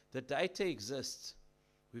understand. The data exists.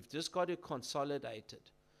 We've just got to consolidate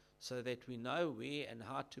it so that we know where and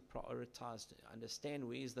how to prioritize, to understand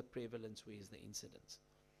where is the prevalence, where is the incidence.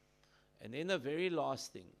 And then the very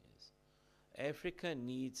last thing is Africa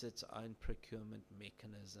needs its own procurement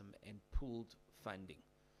mechanism and pooled funding.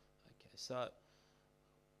 Okay, so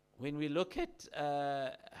when we look at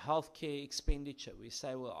healthcare expenditure, we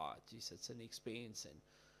say, well, geez, it's an expense, and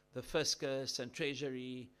the fiscus and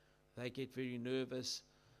treasury, they get very nervous.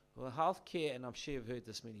 Well, healthcare, and I'm sure you've heard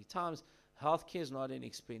this many times, healthcare is not an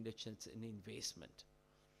expenditure, it's an investment.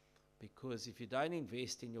 Because if you don't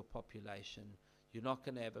invest in your population, you're not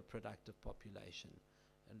going to have a productive population.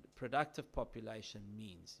 And productive population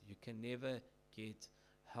means you can never get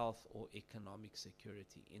health or economic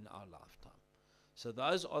security in our lifetime. So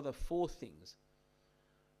those are the four things.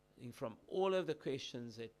 And from all of the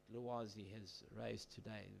questions that Luwazi has raised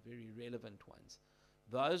today, the very relevant ones,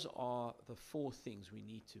 those are the four things we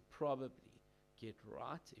need to probably get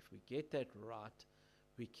right. If we get that right,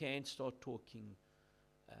 we can start talking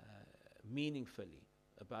meaningfully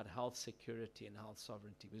about health security and health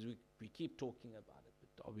sovereignty, because we keep talking about it, but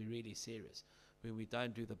are we really serious when we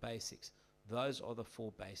don't do the basics? Those are the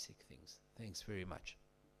four basic things. Thanks very much.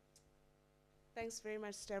 Thanks very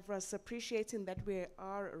much, Stavros. Appreciating that we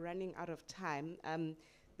are running out of time.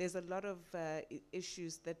 There's a lot of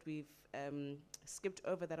issues that we've skipped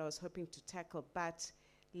over that I was hoping to tackle, but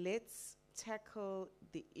let's tackle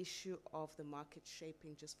the issue of the market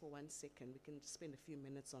shaping just for 1 second. We can spend a few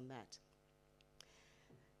minutes on that.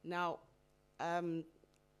 Now,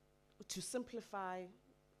 to simplify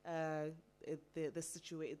the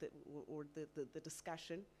situation or the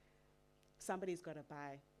discussion, somebody's got to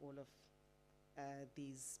buy all of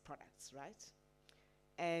these products, right?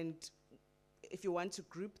 And if you want to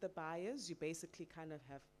group the buyers, you basically kind of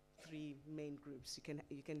have three main groups.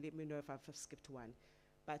 You can let me know if I've skipped one.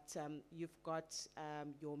 But you've got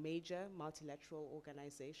your major multilateral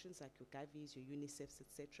organizations like your Gavis, your UNICEFs,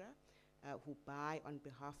 etc., who buy on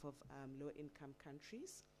behalf of low-income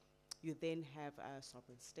countries. You then have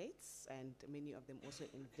sovereign states, and many of them also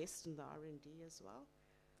invest in the R&D as well.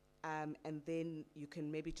 And then you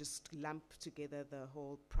can maybe just lump together the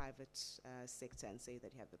whole private sector and say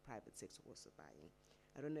that you have the private sector also buying.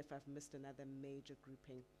 I don't know if I've missed another major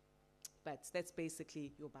grouping, but that's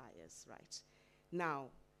basically your buyers, right?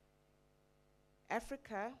 Now,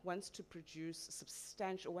 Africa wants to produce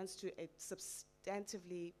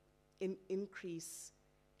substantively increase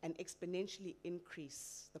and exponentially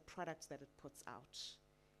increase the products that it puts out.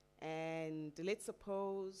 And let's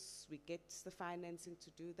suppose we get the financing to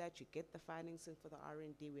do that, you get the financing for the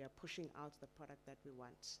R&D, we are pushing out the product that we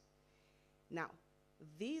want. Now,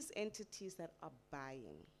 these entities that are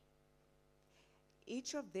buying,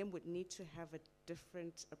 each of them would need to have a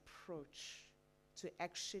different approach to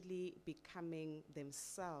actually becoming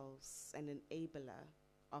themselves an enabler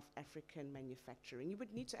of African manufacturing. You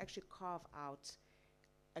would need to actually carve out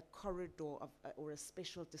a corridor of, or a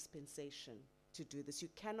special dispensation to do this. You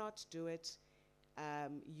cannot do it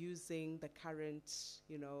using the current,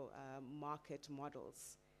 market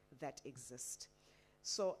models that exist.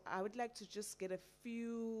 So I would like to just get a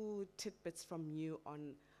few tidbits from you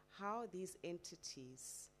on how these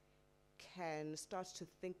entities can start to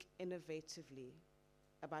think innovatively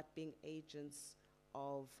about being agents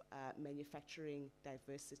of manufacturing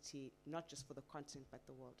diversity, not just for the continent, but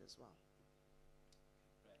the world as well.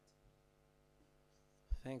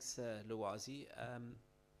 Thanks, Luwazi.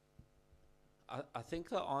 I think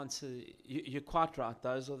the answer, you're quite right,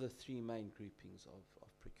 those are the three main groupings of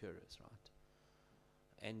procurers, right?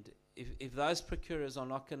 And if those procurers are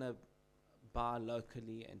not going to buy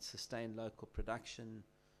locally and sustain local production,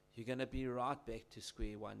 you're going to be right back to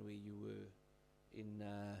square one where you were in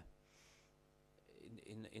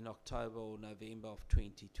October or November of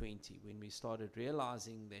 2020, when we started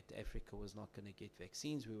realizing that Africa was not going to get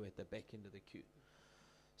vaccines. We were at the back end of the queue.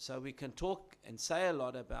 So we can talk and say a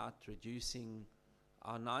lot about reducing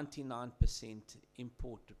our 99%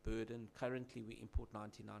 import burden. Currently, we import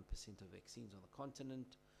 99% of vaccines on the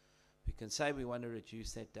continent. We can say we want to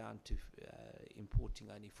reduce that down to importing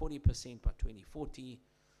only 40% by 2040.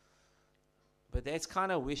 But that's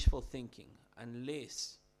kind of wishful thinking,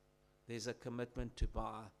 unless there's a commitment to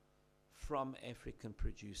buy from African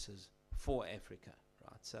producers for Africa,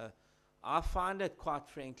 right? So I find it, quite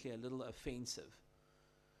frankly, a little offensive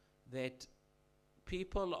that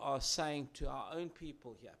people are saying to our own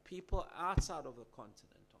people here, people outside of the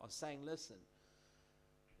continent are saying, listen,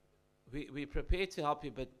 we're prepared to help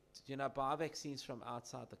you, but buy vaccines from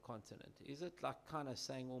outside the continent. Is it like kind of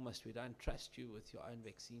saying almost we don't trust you with your own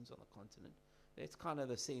vaccines on the continent? That's kind of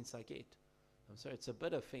the sense I get. I'm sorry, it's a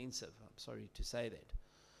bit offensive. I'm sorry to say that.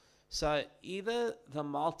 So either the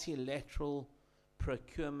multilateral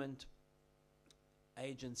procurement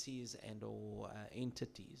agencies and or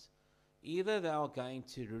entities, either they are going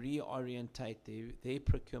to reorientate their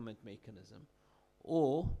procurement mechanism,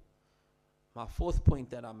 or my fourth point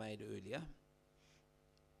that I made earlier,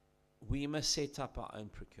 we must set up our own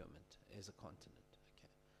procurement as a continent. Okay.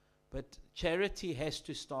 But charity has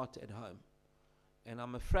to start at home. And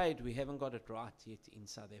I'm afraid we haven't got it right yet in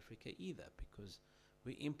South Africa either, because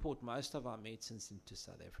we import most of our medicines into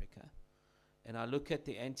South Africa. And I look at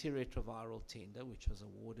the antiretroviral tender, which was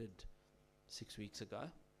awarded 6 weeks ago.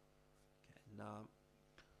 Okay, now,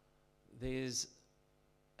 there's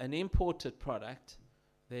an imported product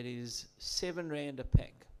that is 7 rand a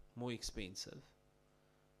pack more expensive,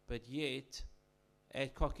 but yet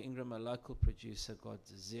Adcock Ingram, a local producer, got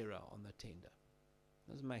 0 on the tender.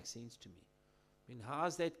 Doesn't make sense to me. I mean, how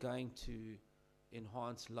is that going to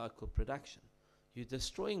enhance local production? You're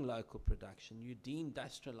destroying local production. You're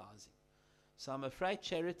deindustrializing. So I'm afraid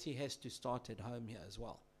charity has to start at home here as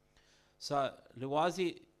well. So,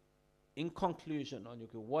 Luwazi, in conclusion, on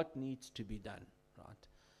what needs to be done, right?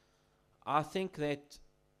 I think that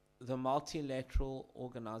the multilateral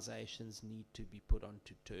organizations need to be put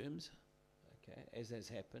onto terms, okay, as has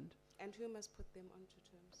happened. And who must put them onto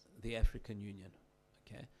terms? The African Union,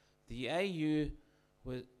 okay. The AU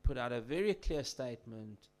put out a very clear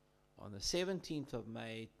statement on the 17th of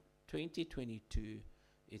May, 2022.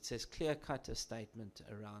 It says clear-cut a statement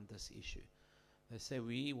around this issue. They say,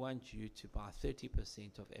 we want you to buy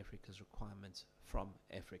 30% of Africa's requirements from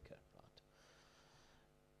Africa. Right?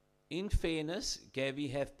 In fairness, Gavi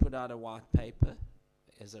have put out a white paper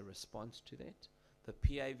as a response to that. The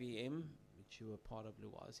PAVM, which you were part of,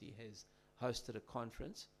 Luwazi, has hosted a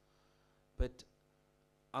conference. But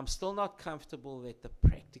I'm still not comfortable that the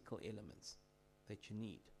practical elements that you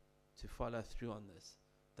need to follow through on this,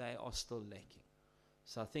 they are still lacking.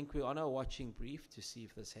 So I think we're on a watching brief to see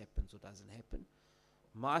if this happens or doesn't happen.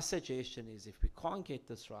 My suggestion is, if we can't get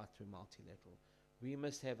this right through multilateral, we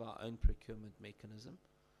must have our own procurement mechanism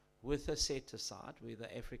with a set aside where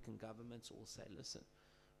the African governments all say, listen,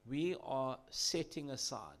 we are setting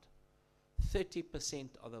aside 30%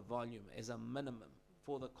 of the volume as a minimum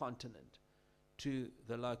for the continent to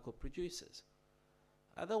the local producers.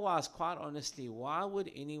 Otherwise, quite honestly, why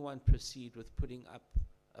would anyone proceed with putting up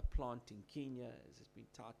a plant in Kenya, as it's been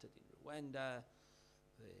touted in Rwanda?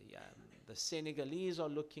 The Senegalese are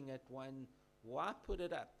looking at one. Why put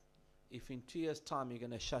it up if in 2 years' time you're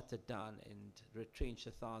going to shut it down and retrench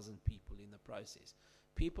 1,000 people in the process?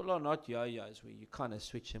 People are not yo-yos where you kind of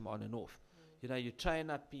switch them on and off. You know, you train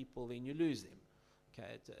up people, then you lose them.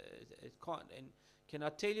 Okay, it can't. And can I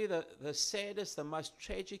tell you the saddest, the most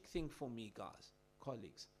tragic thing for me, guys,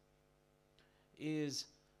 colleagues, is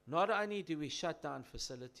not only do we shut down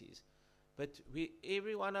facilities, but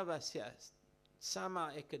every one of us here, somehow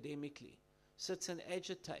academically, sits and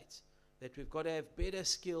agitates that we've got to have better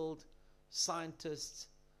skilled scientists,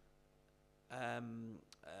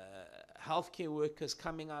 healthcare workers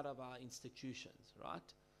coming out of our institutions,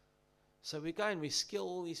 right? So we go and we skill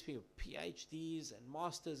all these people, PhDs and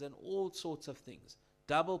masters and all sorts of things,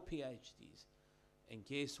 double PhDs. And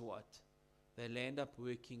guess what? They'll end up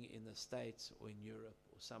working in the States or in Europe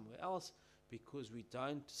or somewhere else because we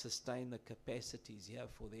don't sustain the capacities here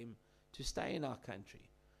for them to stay in our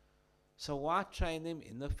country. So why train them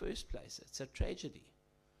in the first place? It's a tragedy.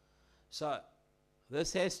 So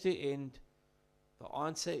this has to end. The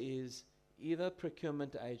answer is either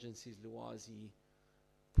procurement agencies, Luwazi,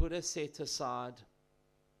 put a set aside,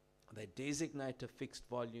 they designate a fixed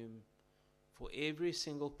volume for every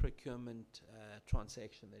single procurement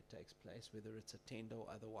transaction that takes place, whether it's a tender or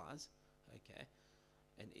otherwise, okay?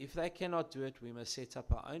 And if they cannot do it, we must set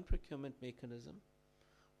up our own procurement mechanism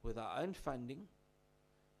with our own funding,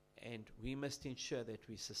 and we must ensure that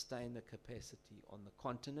we sustain the capacity on the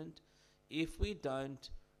continent. If we don't,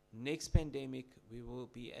 next pandemic, we will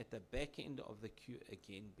be at the back end of the queue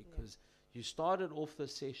again, because you started off the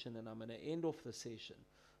session, and I'm going to end off the session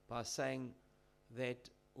by saying that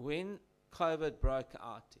when COVID broke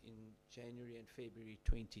out in January and February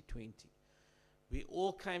 2020, we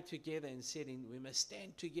all came together and said we must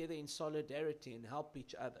stand together in solidarity and help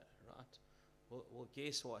each other, right? Well,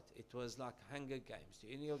 guess what? It was like Hunger Games. Do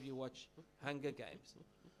any of you watch Hunger Games?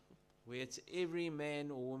 Where it's every man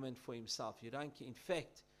or woman for himself. You don't, in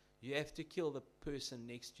fact, you have to kill the person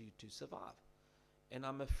next to you to survive. And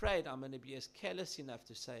I'm afraid I'm going to be as callous enough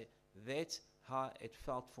to say that's how it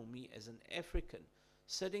felt for me as an African.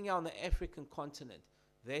 Sitting on the African continent,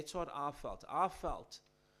 that's what I felt. I felt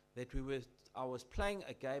that I was playing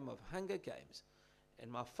a game of Hunger Games, and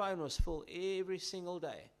my phone was full every single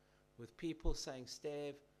day with people saying,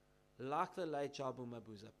 Stav, like the late Jabu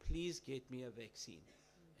Mabuza, please get me a vaccine.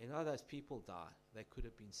 And all those people die. They could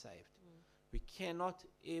have been saved. We cannot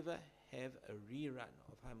ever have a rerun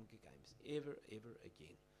of Hunger Games, ever, ever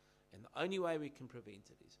again. And the only way we can prevent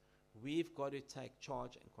it is we've got to take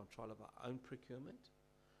charge and control of our own procurement.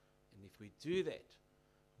 And if we do that,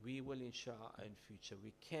 we will ensure our own future.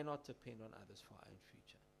 We cannot depend on others for our own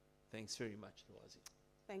future. Thanks very much, Lwazi.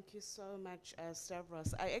 Thank you so much,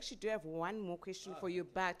 Stavros. I actually do have one more question for you,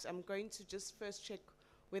 but I'm going to just first check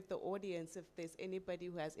with the audience if there's anybody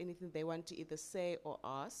who has anything they want to either say or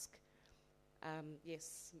ask.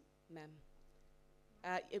 Yes, ma'am.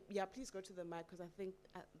 Yeah, please go to the mic because I think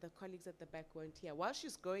the colleagues at the back won't hear. While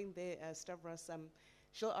she's going there, Stavros,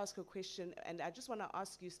 she'll ask a question. And I just want to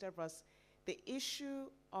ask you, Stavros, the issue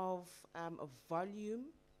of volume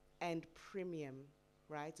and premium,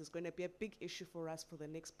 right, is going to be a big issue for us for the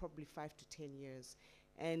next probably 5 to 10 years.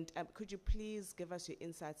 And could you please give us your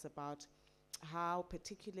insights about how,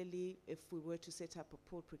 particularly if we were to set up a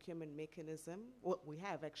pooled procurement mechanism, well, we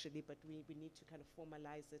have actually, but we need to kind of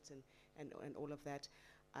formalize it and all of that,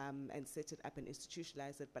 and set it up and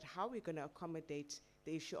institutionalize it, but how we're going to accommodate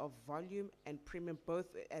the issue of volume and premium,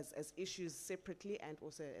 both as issues separately and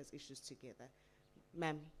also as issues together.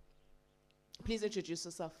 Ma'am, please introduce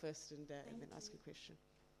yourself first and then ask a question.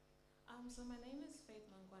 So my name is Faith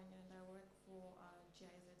Mangwanya and I work for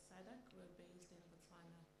GIZ SADC. We're based in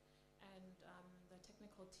Botswana. And the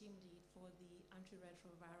technical team lead for the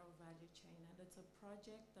antiretroviral value chain. And it's a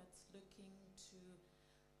project that's looking to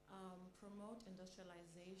promote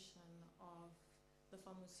industrialization of the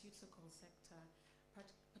pharmaceutical sector,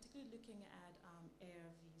 particularly looking at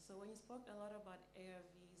ARVs. So when you spoke a lot about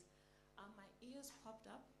ARVs, my ears popped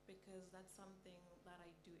up because that's something that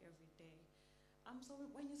I do every day. So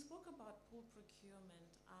when you spoke about pool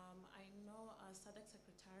procurement, I know SADC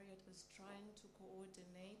Secretariat is trying to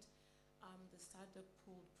coordinate the SADC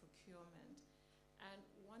pooled procurement. And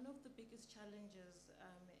one of the biggest challenges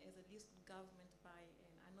is at least government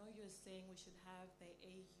buy-in. I know you're saying we should have the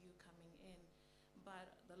AU coming in,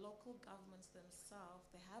 but the local governments themselves,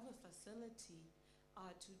 they have a facility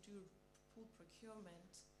to do pool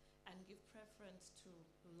procurement and give preference to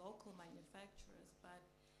local manufacturers, but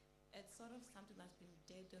it's sort of something that's been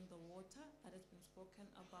dead in the water, that has been spoken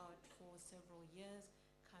about for several years.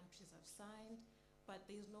 Countries have signed, but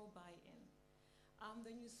there's no buy-in.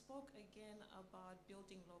 Then you spoke again about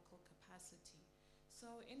building local capacity.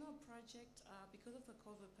 So in our project, because of the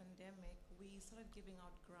COVID pandemic, we started giving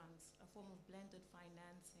out grants, a form of blended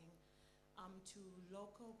financing, to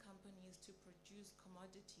local companies to produce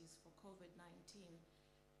commodities for COVID-19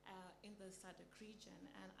 in the SADC region.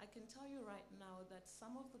 And I can tell you right now that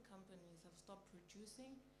some of the companies have stopped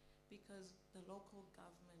producing because the local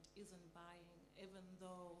government isn't buying, even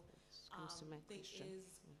though there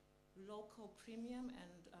is local premium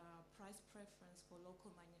and price preference for local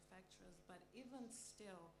manufacturers. But even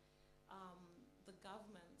still, the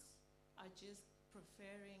governments are just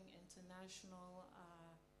preferring international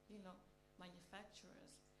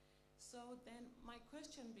manufacturers. So then my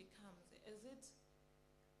question becomes, is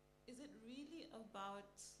it really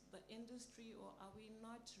about the industry, or are we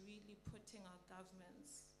not really putting our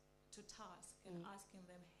governments to task and asking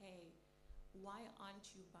them, hey, why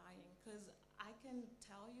aren't you buying? Because I can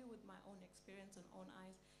tell you with my own experience and own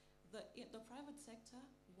eyes, the private sector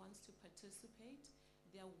wants to participate.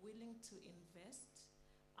 They are willing to invest.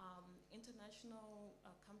 International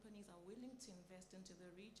companies are willing to invest into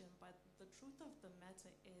the region, but the truth of the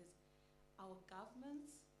matter is our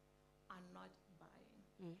governments are not buying.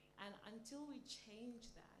 And until we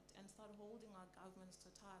change that and start holding our governments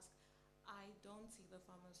to task, I don't see the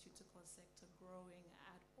pharmaceutical sector growing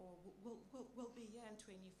at all. We'll be here in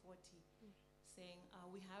 2040 saying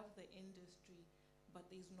we have the industry, but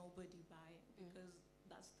there's nobody buying, because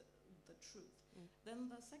that's the truth. Then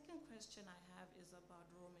the second question I have is about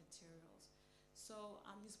raw materials. So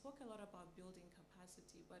you spoke a lot about building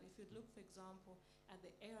capacity, but if you look, for example, at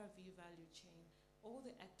the ARV value chain, all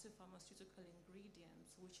the active pharmaceutical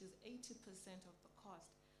ingredients, which is 80% of the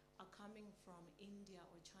cost, are coming from India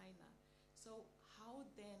or China. So how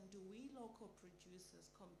then do we local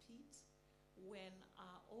producers compete when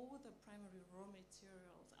all the primary raw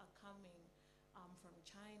materials are coming from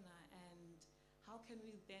China? And how can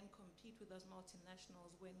we then compete with those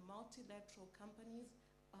multinationals when multilateral companies,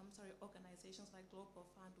 organizations like Global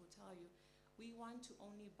Fund will tell you, we want to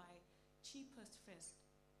only buy cheapest first,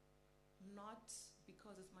 not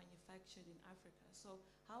because it's manufactured in Africa. So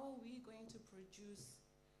how are we going to produce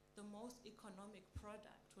the most economic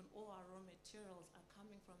product when all our raw materials are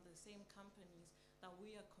coming from the same companies that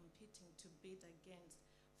we are competing to bid against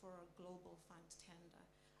for a global fund tender?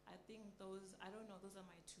 I think those, I don't know, those are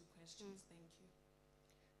my two questions. Thank you.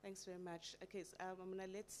 Thanks very much. Okay, so I'm going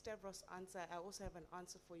to let Stavros answer. I also have an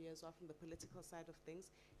answer for you as well from the political side of things,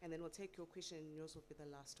 and then we'll take your question, and yours will be the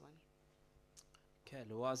last one. Okay,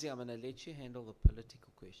 Luwazi, I'm going to let you handle the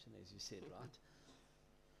political question, as you said, right?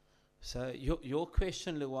 So your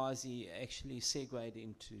question, Luwazi, actually segued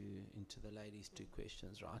into the lady's two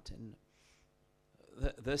questions, right? And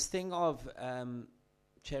this thing of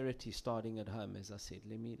charity starting at home, as I said,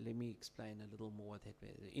 let me explain a little more what that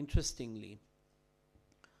means. Interestingly,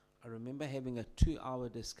 I remember having a 2-hour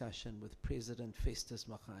discussion with President Festus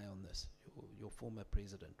Mackay on this, your former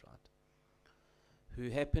president, right? Who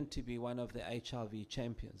happened to be one of the HIV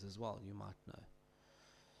champions as well, you might know.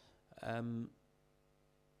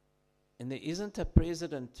 And there isn't a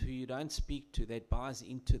president who you don't speak to that buys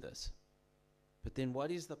into this. But then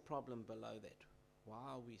what is the problem below that? Why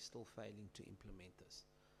are we still failing to implement this?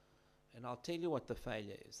 And I'll tell you what the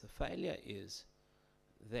failure is. The failure is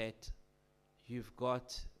that you've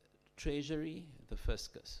got Treasury, the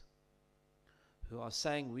Fiscus, who are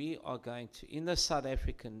saying we are going to, in the South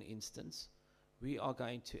African instance, we are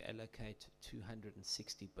going to allocate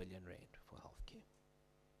 260 billion rand for healthcare.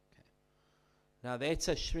 Okay. Now that's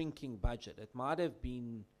a shrinking budget. It might have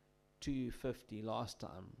been 250 last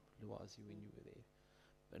time, Luwazi, when you were there.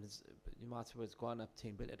 But you might say it's gone up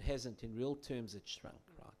 10, but it hasn't. In real terms, it's shrunk,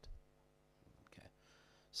 right? Okay.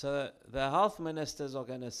 So the health ministers are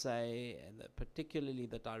going to say, and particularly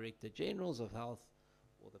the director generals of health,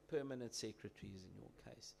 or the permanent secretaries in your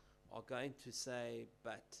case, are going to say,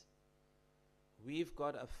 but we've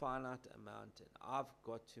got a finite amount, and I've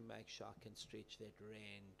got to make sure I can stretch that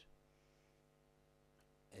rand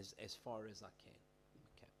as far as I can.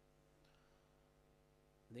 Okay.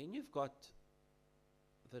 Then you've got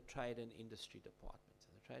the trade and industry department.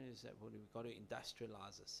 And the trade is that, well, we've got to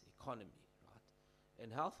industrialize this economy, right?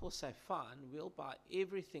 And health will say, fine, we'll buy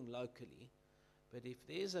everything locally, but if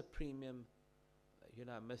there's a premium,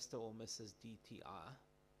 Mr. or Mrs. DTI,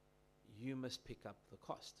 you must pick up the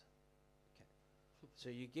cost. So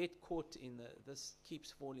you get caught in this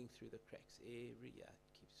keeps falling through the cracks. Every year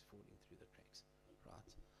it keeps falling through the cracks,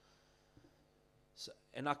 right? So,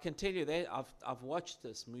 and I can tell you that I've watched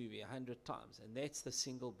this movie 100 times, and that's the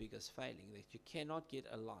single biggest failing, that you cannot get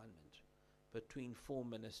alignment between 4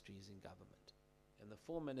 ministries in government. And the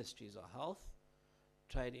 4 ministries are health,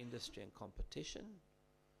 trade, industry, and competition.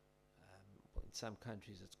 In some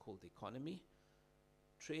countries it's called economy,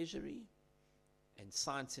 treasury, and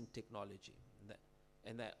science and technology.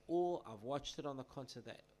 And they all, I've watched it on the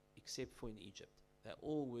continent, except for in Egypt. They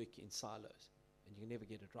all work in silos, and you never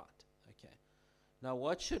get it right. Okay. Now,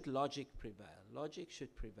 what should logic prevail? Logic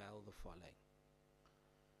should prevail the following.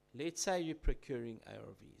 Let's say you're procuring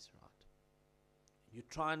ARVs, right? You're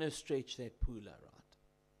trying to stretch that pooler, right?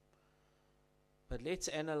 But let's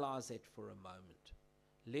analyze that for a moment.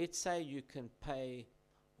 Let's say you can pay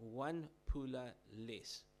 1 pooler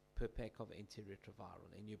less per pack of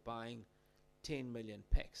antiretroviral, and you're buying 10 million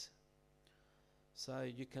packs. So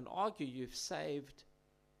you can argue you've saved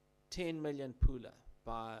 10 million pooler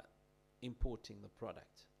by importing the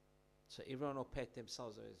product. So everyone will pat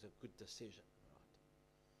themselves as a good decision, right?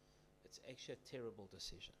 It's actually a terrible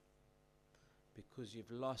decision, because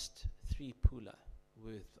you've lost 3 pooler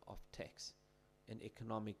worth of tax and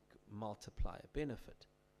economic multiplier benefit.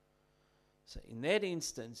 So in that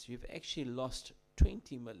instance, you've actually lost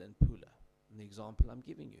 20 million pooler, in the example I'm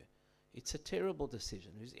giving you. It's a terrible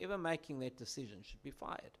decision. Who's ever making that decision should be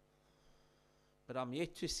fired. But I'm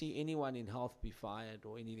yet to see anyone in health be fired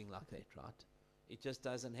or anything like that, right? It just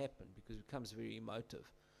doesn't happen because it becomes very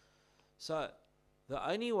emotive. So the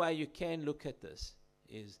only way you can look at this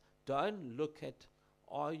is, don't look at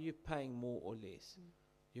are you paying more or less.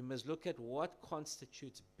 You must look at what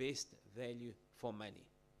constitutes best value for money.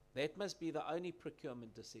 That must be the only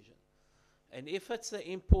procurement decision. And if it's the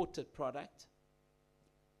imported product,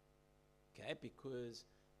 okay, because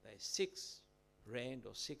they're 6 rand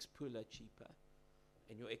or 6 pula cheaper,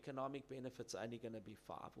 and your economic benefits are only going to be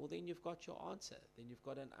 5, well, then you've got your answer. Then you've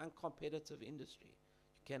got an uncompetitive industry.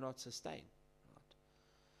 You cannot sustain. Right?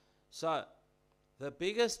 So the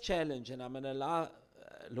biggest challenge, and I'm going to allow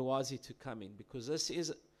Luwazi to come in, because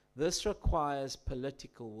this requires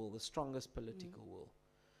political will, the strongest political will.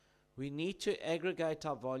 We need to aggregate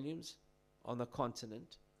our volumes on the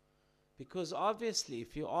continent, because obviously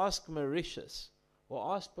if you ask Mauritius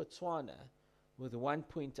or ask Botswana with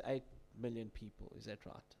 1.8 million people, is that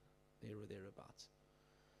right? There or thereabouts.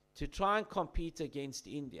 To try and compete against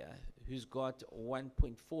India, who's got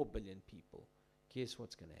 1.4 billion people, guess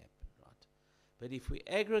what's going to happen, right? But if we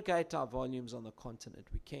aggregate our volumes on the continent,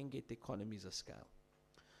 we can get the economies of scale.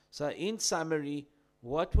 So in summary,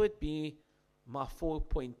 what would be my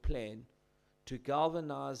 4-point plan to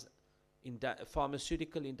galvanize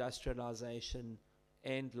pharmaceutical industrialization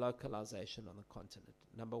and localization on the continent?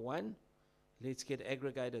 Number one, let's get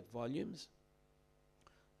aggregated volumes.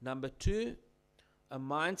 Number two, a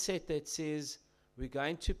mindset that says we're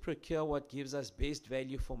going to procure what gives us best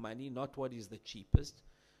value for money, not what is the cheapest,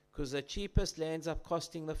 because the cheapest lands up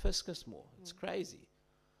costing the fiscus more. It's crazy.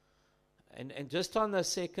 And just on the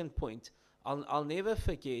second point, I'll never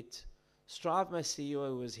forget Strive, my CEO,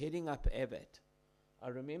 who was heading up AVAT. I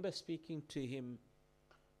remember speaking to him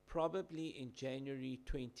probably in January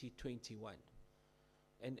 2021.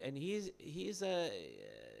 And he's a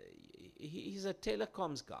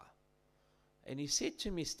telecoms guy. And he said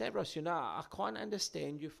to me, Stavros, you know, I can't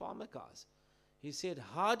understand you pharma guys. He said,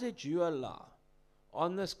 how did you allow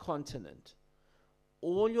on this continent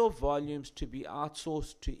all your volumes to be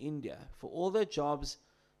outsourced to India for all the jobs,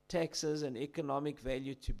 taxes, and economic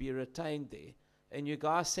value to be retained there, and you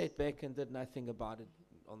guys sat back and did nothing about it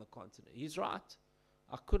on the continent? He's right.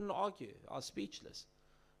 I couldn't argue. I was speechless.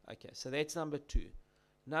 Okay, so that's number two.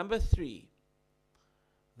 Number three,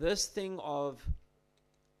 this thing of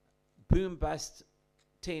boom-bust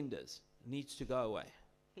tenders needs to go away.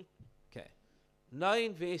 Okay. No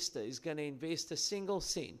investor is going to invest a single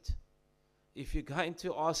cent if you're going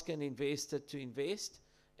to ask an investor to invest,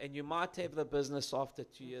 and you might have the business after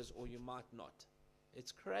 2 years or you might not.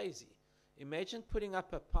 It's crazy. Imagine putting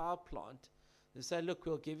up a power plant. They say, look,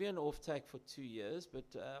 we'll give you an offtake for 2 years, but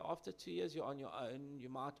after 2 years you're on your own. You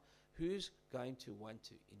might. Who's going to want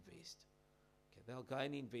to invest? Okay, they'll go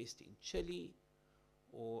and invest in Chile,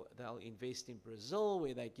 or they'll invest in Brazil,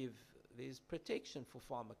 where there's protection for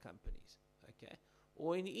pharma companies, okay?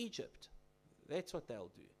 Or in Egypt. That's what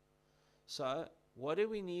they'll do. So what do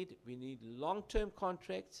we need? We need long-term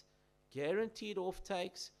contracts, guaranteed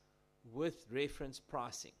offtakes with reference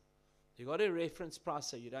pricing. You got a reference price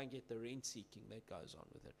so you don't get the rent seeking that goes on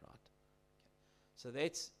with it, right? Okay. So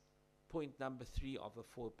that's point number 3 of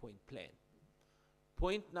a 4-point plan.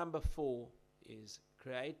 Point number 4 is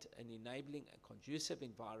create an enabling and conducive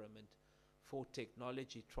environment for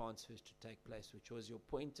technology transfers to take place, which was your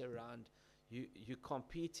point around you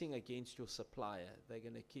competing against your supplier. They're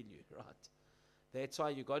going to kill you, right? That's why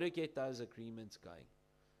you got to get those agreements going.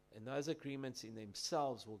 And those agreements in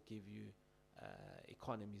themselves will give you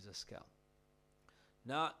economies of scale.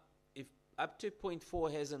 Now, if up to point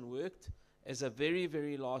 4 hasn't worked, as a very,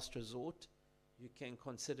 very last resort, you can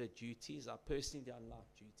consider duties. I personally don't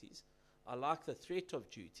like duties. I like the threat of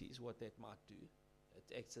duties, what that might do.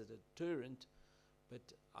 It acts as a deterrent, but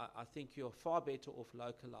I think you're far better off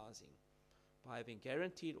localizing by having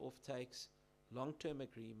guaranteed offtakes, long-term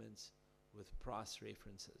agreements with price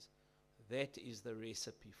references. That is the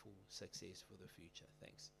recipe for success for the future.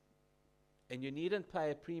 Thanks. And you needn't pay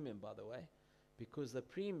a premium, by the way, because the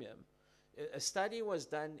premium, a study was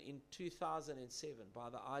done in 2007 by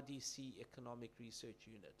the IDC Economic Research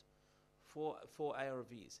Unit for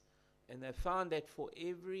ARVs. And they found that for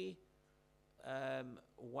every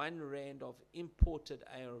 1 rand of imported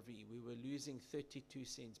ARV, we were losing 32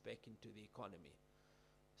 cents back into the economy.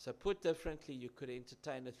 So put differently, you could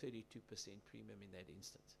entertain a 32% premium in that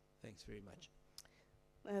instance. Thanks very much.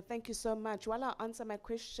 Thank you so much. While I answer my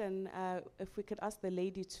question, if we could ask the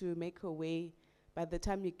lady to make her way. By the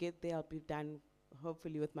time you get there, I'll be done,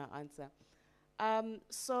 hopefully, with my answer.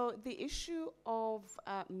 So the issue of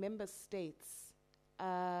member states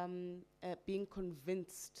being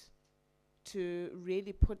convinced to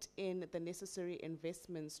really put in the necessary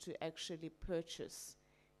investments to actually purchase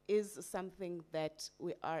is something that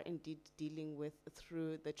we are indeed dealing with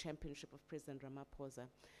through the championship of President Ramaphosa.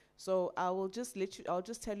 So I'll just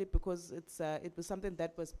tell you, because it was something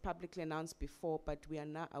that was publicly announced before, but we are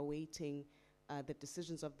now awaiting the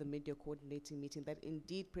decisions of the media coordinating meeting, that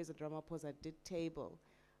indeed President Ramaphosa did table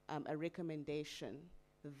a recommendation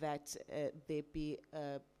that there be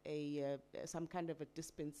some kind of a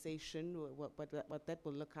dispensation. What that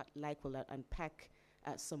will look like, we'll unpack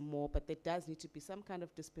some more, but there does need to be some kind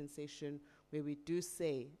of dispensation where we do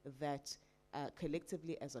say that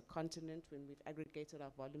collectively as a continent, when we've aggregated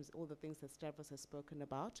our volumes, all the things that Stavros has spoken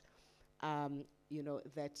about,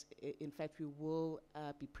 that in fact we will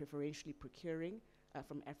be preferentially procuring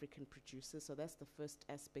from African producers. So that's the first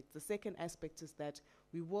aspect. The second aspect is that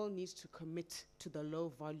we will need to commit to the low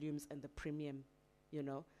volumes and the premium,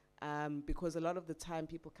 Because a lot of the time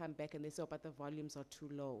people come back and they say, oh, but the volumes are too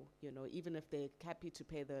low. Even if they're happy to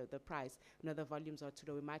pay the price, the volumes are too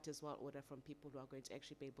low. We might as well order from people who are going to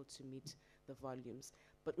actually be able to meet the volumes.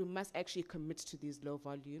 But we must actually commit to these low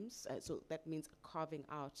volumes. So that means carving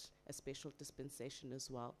out a special dispensation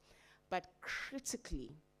as well. But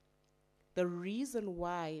critically, the reason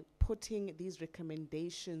why putting these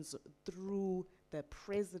recommendations through the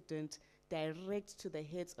president direct to the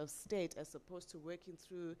heads of state as opposed to working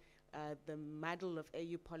through the muddle of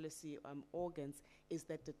AU policy organs is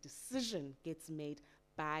that the decision gets made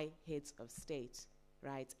by heads of state,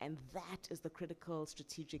 right? And that is the critical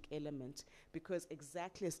strategic element, because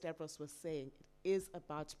exactly as Stavros was saying, it is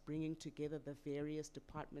about bringing together the various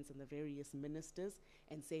departments and the various ministers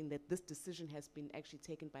and saying that this decision has been actually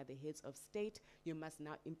taken by the heads of state. You must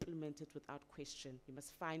now implement it without question. You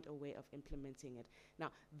must find a way of implementing it.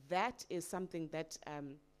 Now, that is something that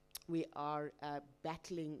we are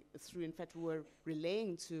battling through. In fact, we were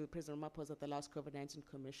relaying to President Ramaphosa at the last COVID-19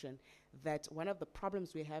 Commission that one of the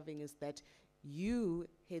problems we're having is that you,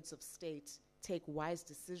 heads of state, take wise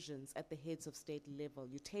decisions at the heads of state level.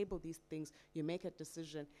 You table these things, you make a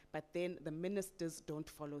decision, but then the ministers don't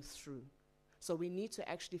follow through. So we need to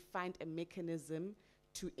actually find a mechanism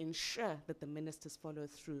to ensure that the ministers follow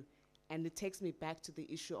through. And it takes me back to the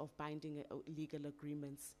issue of binding legal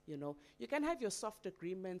agreements. You can have your soft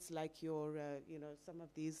agreements, like your, some of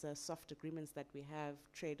these soft agreements that we have,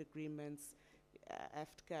 trade agreements,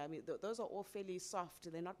 AFTCA. I mean, those are all fairly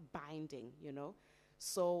soft. They're not binding.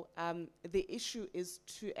 So the issue is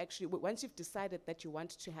to actually, once you've decided that you want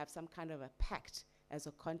to have some kind of a pact as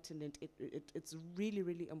a continent, it's really,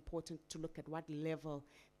 really important to look at what level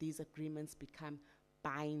these agreements become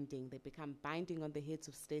binding. They become binding on the heads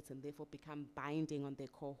of states and therefore become binding on their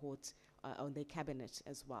cohort, on their cabinet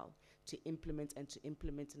as well, to implement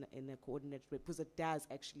in a coordinated way, because it does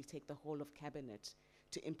actually take the whole of cabinet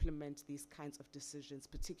to implement these kinds of decisions,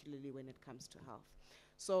 particularly when it comes to health.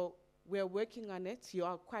 So we're working on it. You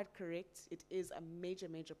are quite correct. It is a major,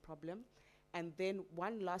 major problem. And then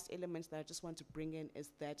one last element that I just want to bring in is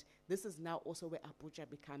that this is now also where Abuja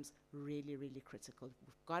becomes really, really critical.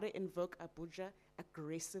 We've got to invoke Abuja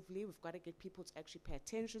aggressively. We've got to get people to actually pay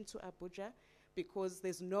attention to Abuja, because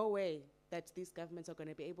there's no way that these governments are going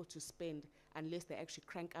to be able to spend unless they actually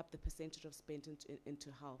crank up the percentage of spend into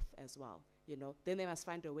health as well. Then they must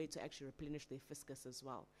find a way to actually replenish their fiscus as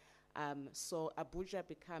well. So Abuja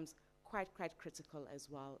becomes quite critical as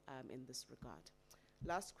well in this regard.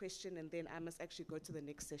 Last question, and then I must actually go to the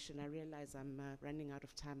next session. I realize I'm running out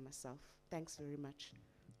of time myself. Thanks very much.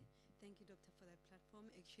 Thank you, Doctor, for that platform.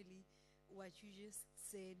 Actually, what you just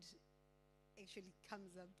said actually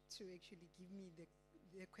comes up to actually give me the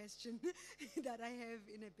question that I have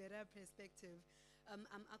in a better perspective.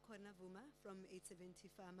 I'm Akona Vuma from 870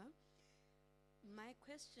 Pharma. My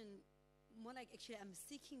question, more like actually I'm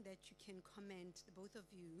seeking that you can comment, the both of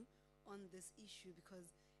you, on this issue,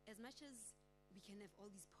 because as much as we can have all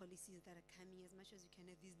these policies that are coming, as much as we can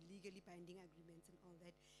have these legally binding agreements and all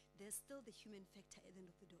that, there's still the human factor at the end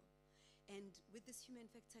of the door. And with this human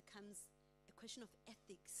factor comes a question of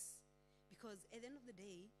ethics, because at the end of the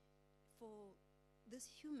day, for this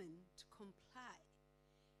human to comply,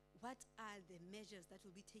 what are the measures that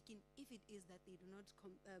will be taken if it is that they do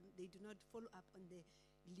not follow up on the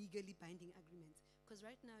legally binding agreements? Because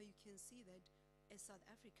right now you can see that as South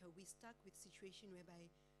Africa, we're stuck with a situation whereby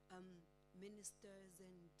ministers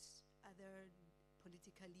and other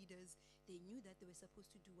political leaders, they knew that they were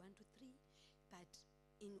supposed to do 1, 2, 3, but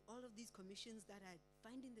in all of these commissions that are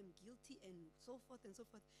finding them guilty and so forth, there's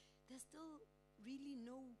still really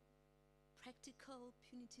no practical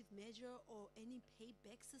punitive measure or any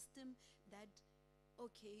payback system that,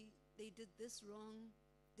 okay, they did this wrong,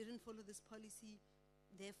 didn't follow this policy,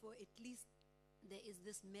 therefore at least there is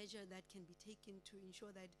this measure that can be taken to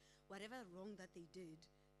ensure that whatever wrong that they did,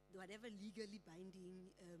 whatever legally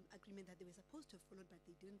binding agreement that they were supposed to have followed but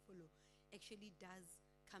they didn't follow, actually does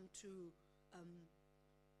come to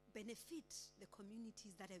benefit the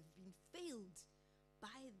communities that have been failed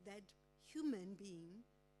by that human being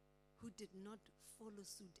who did not follow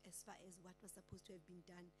suit as far as what was supposed to have been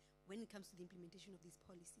done when it comes to the implementation of these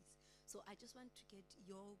policies. So I just want to get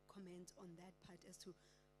your comment on that part as to,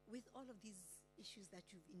 with all of these issues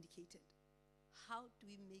that you've indicated, how do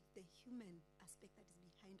we make the human aspect that is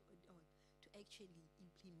behind it all to actually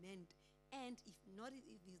implement, and if there's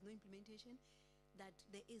no implementation, that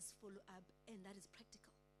there is follow-up and that is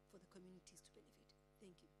practical for the communities to benefit?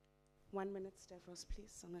 Thank you. 1 minute, Stavros,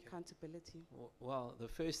 please, on accountability. Well, the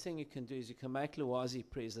first thing you can do is you can make Lwazi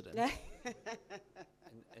president.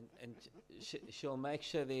 and she'll make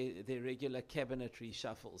sure their regular cabinet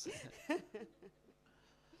reshuffles.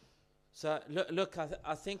 So look,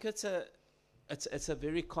 I think it's a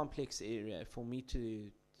very complex area for me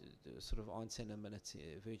to sort of answer in a minute.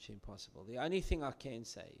 Virtually impossible. The only thing I can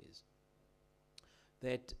say is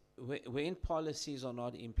that when policies are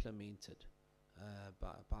not implemented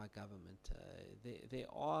by government, there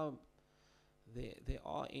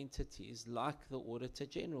are entities like the Auditor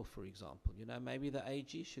General, for example. You know, maybe the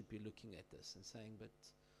AG should be looking at this and saying, but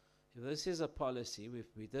if this is a policy,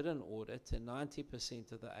 we did an audit and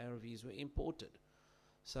 90% of the ARVs were imported.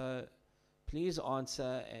 So please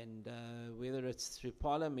answer, and whether it's through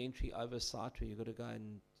parliamentary oversight, where you've got to go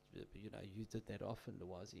and, you did that often,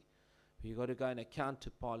 Lwazi, where you've got to go and account to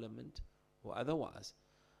Parliament or otherwise.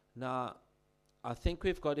 Now, I think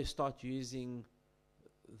we've got to start using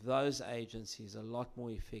those agencies a lot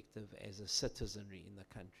more effective as a citizenry in the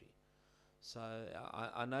country. So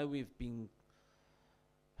I know we've been,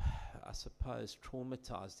 I suppose,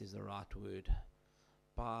 traumatized is the right word,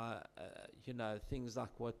 by things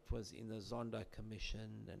like what was in the Zondo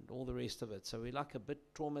Commission and all the rest of it. So we're like a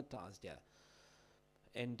bit traumatized here.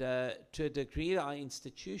 And to a degree, our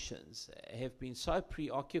institutions have been so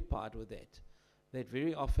preoccupied with that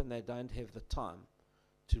very often they don't have the time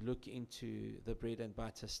to look into the bread and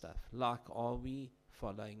butter stuff, like, are we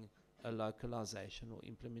following a localization or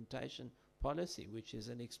implementation policy, which is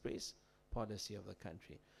an express policy of the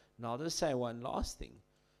country. Now, I'll just say one last thing,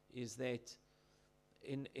 is that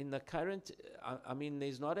in the current, I mean,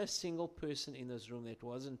 there's not a single person in this room that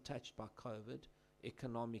wasn't touched by COVID,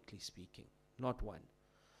 economically speaking, not one.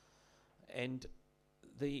 And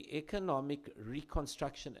the economic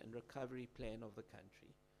reconstruction and recovery plan of the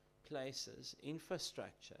country places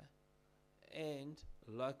infrastructure and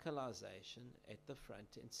localization at the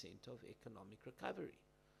front and center of economic recovery.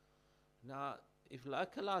 Now, if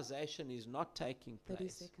localization is not taking place, 30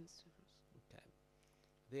 seconds. okay,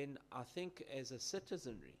 then I think as a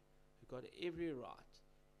citizenry, we've got every right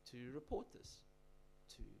to report this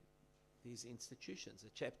to these institutions,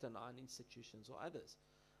 the Chapter 9 institutions or others.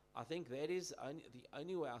 I think that is the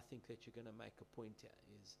only way I think that you're going to make a point here,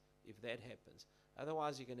 is if that happens.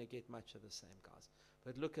 Otherwise, you're going to get much of the same, guys.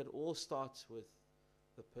 But look, it all starts with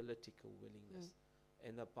the political willingness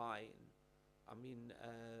and the buy-in. I mean,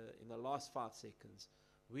 in the last 5 seconds,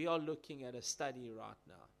 we are looking at a study right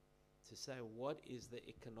now to say what is the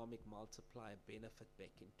economic multiplier benefit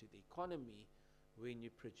back into the economy when you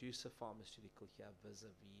produce a pharmaceutical here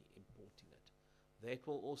vis-a-vis importing it. That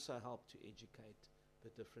will also help to educate the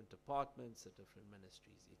different departments, the different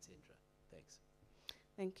ministries, etc. Thanks.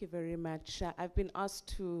 Thank you very much. I've been asked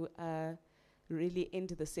to really end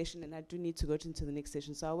the session, and I do need to go into the next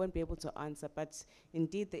session, so I won't be able to answer. But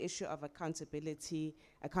indeed, the issue of accountability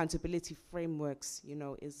frameworks,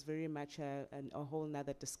 is very much a whole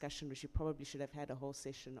nother discussion, which you probably should have had a whole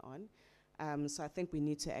session on. So I think we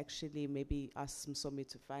need to actually maybe ask Msomi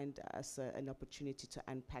to find us an opportunity to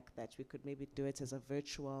unpack that. We could maybe do it as a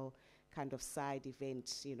virtual kind of side event,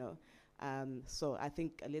 so I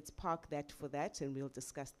think let's park that for that, and we'll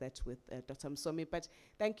discuss that with Dr. Msomi. But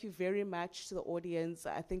thank you very much to the audience.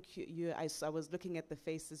 I think I was looking at the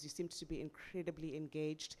faces. You seemed to be incredibly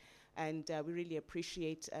engaged, and we really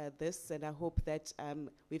appreciate this. And I hope that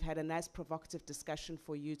we've had a nice provocative discussion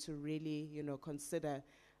for you to really, consider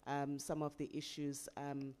some of the issues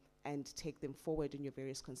and take them forward in your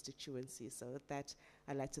various constituencies. So with that,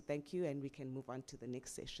 I'd like to thank you, and we can move on to the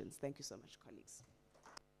next sessions. Thank you so much, colleagues.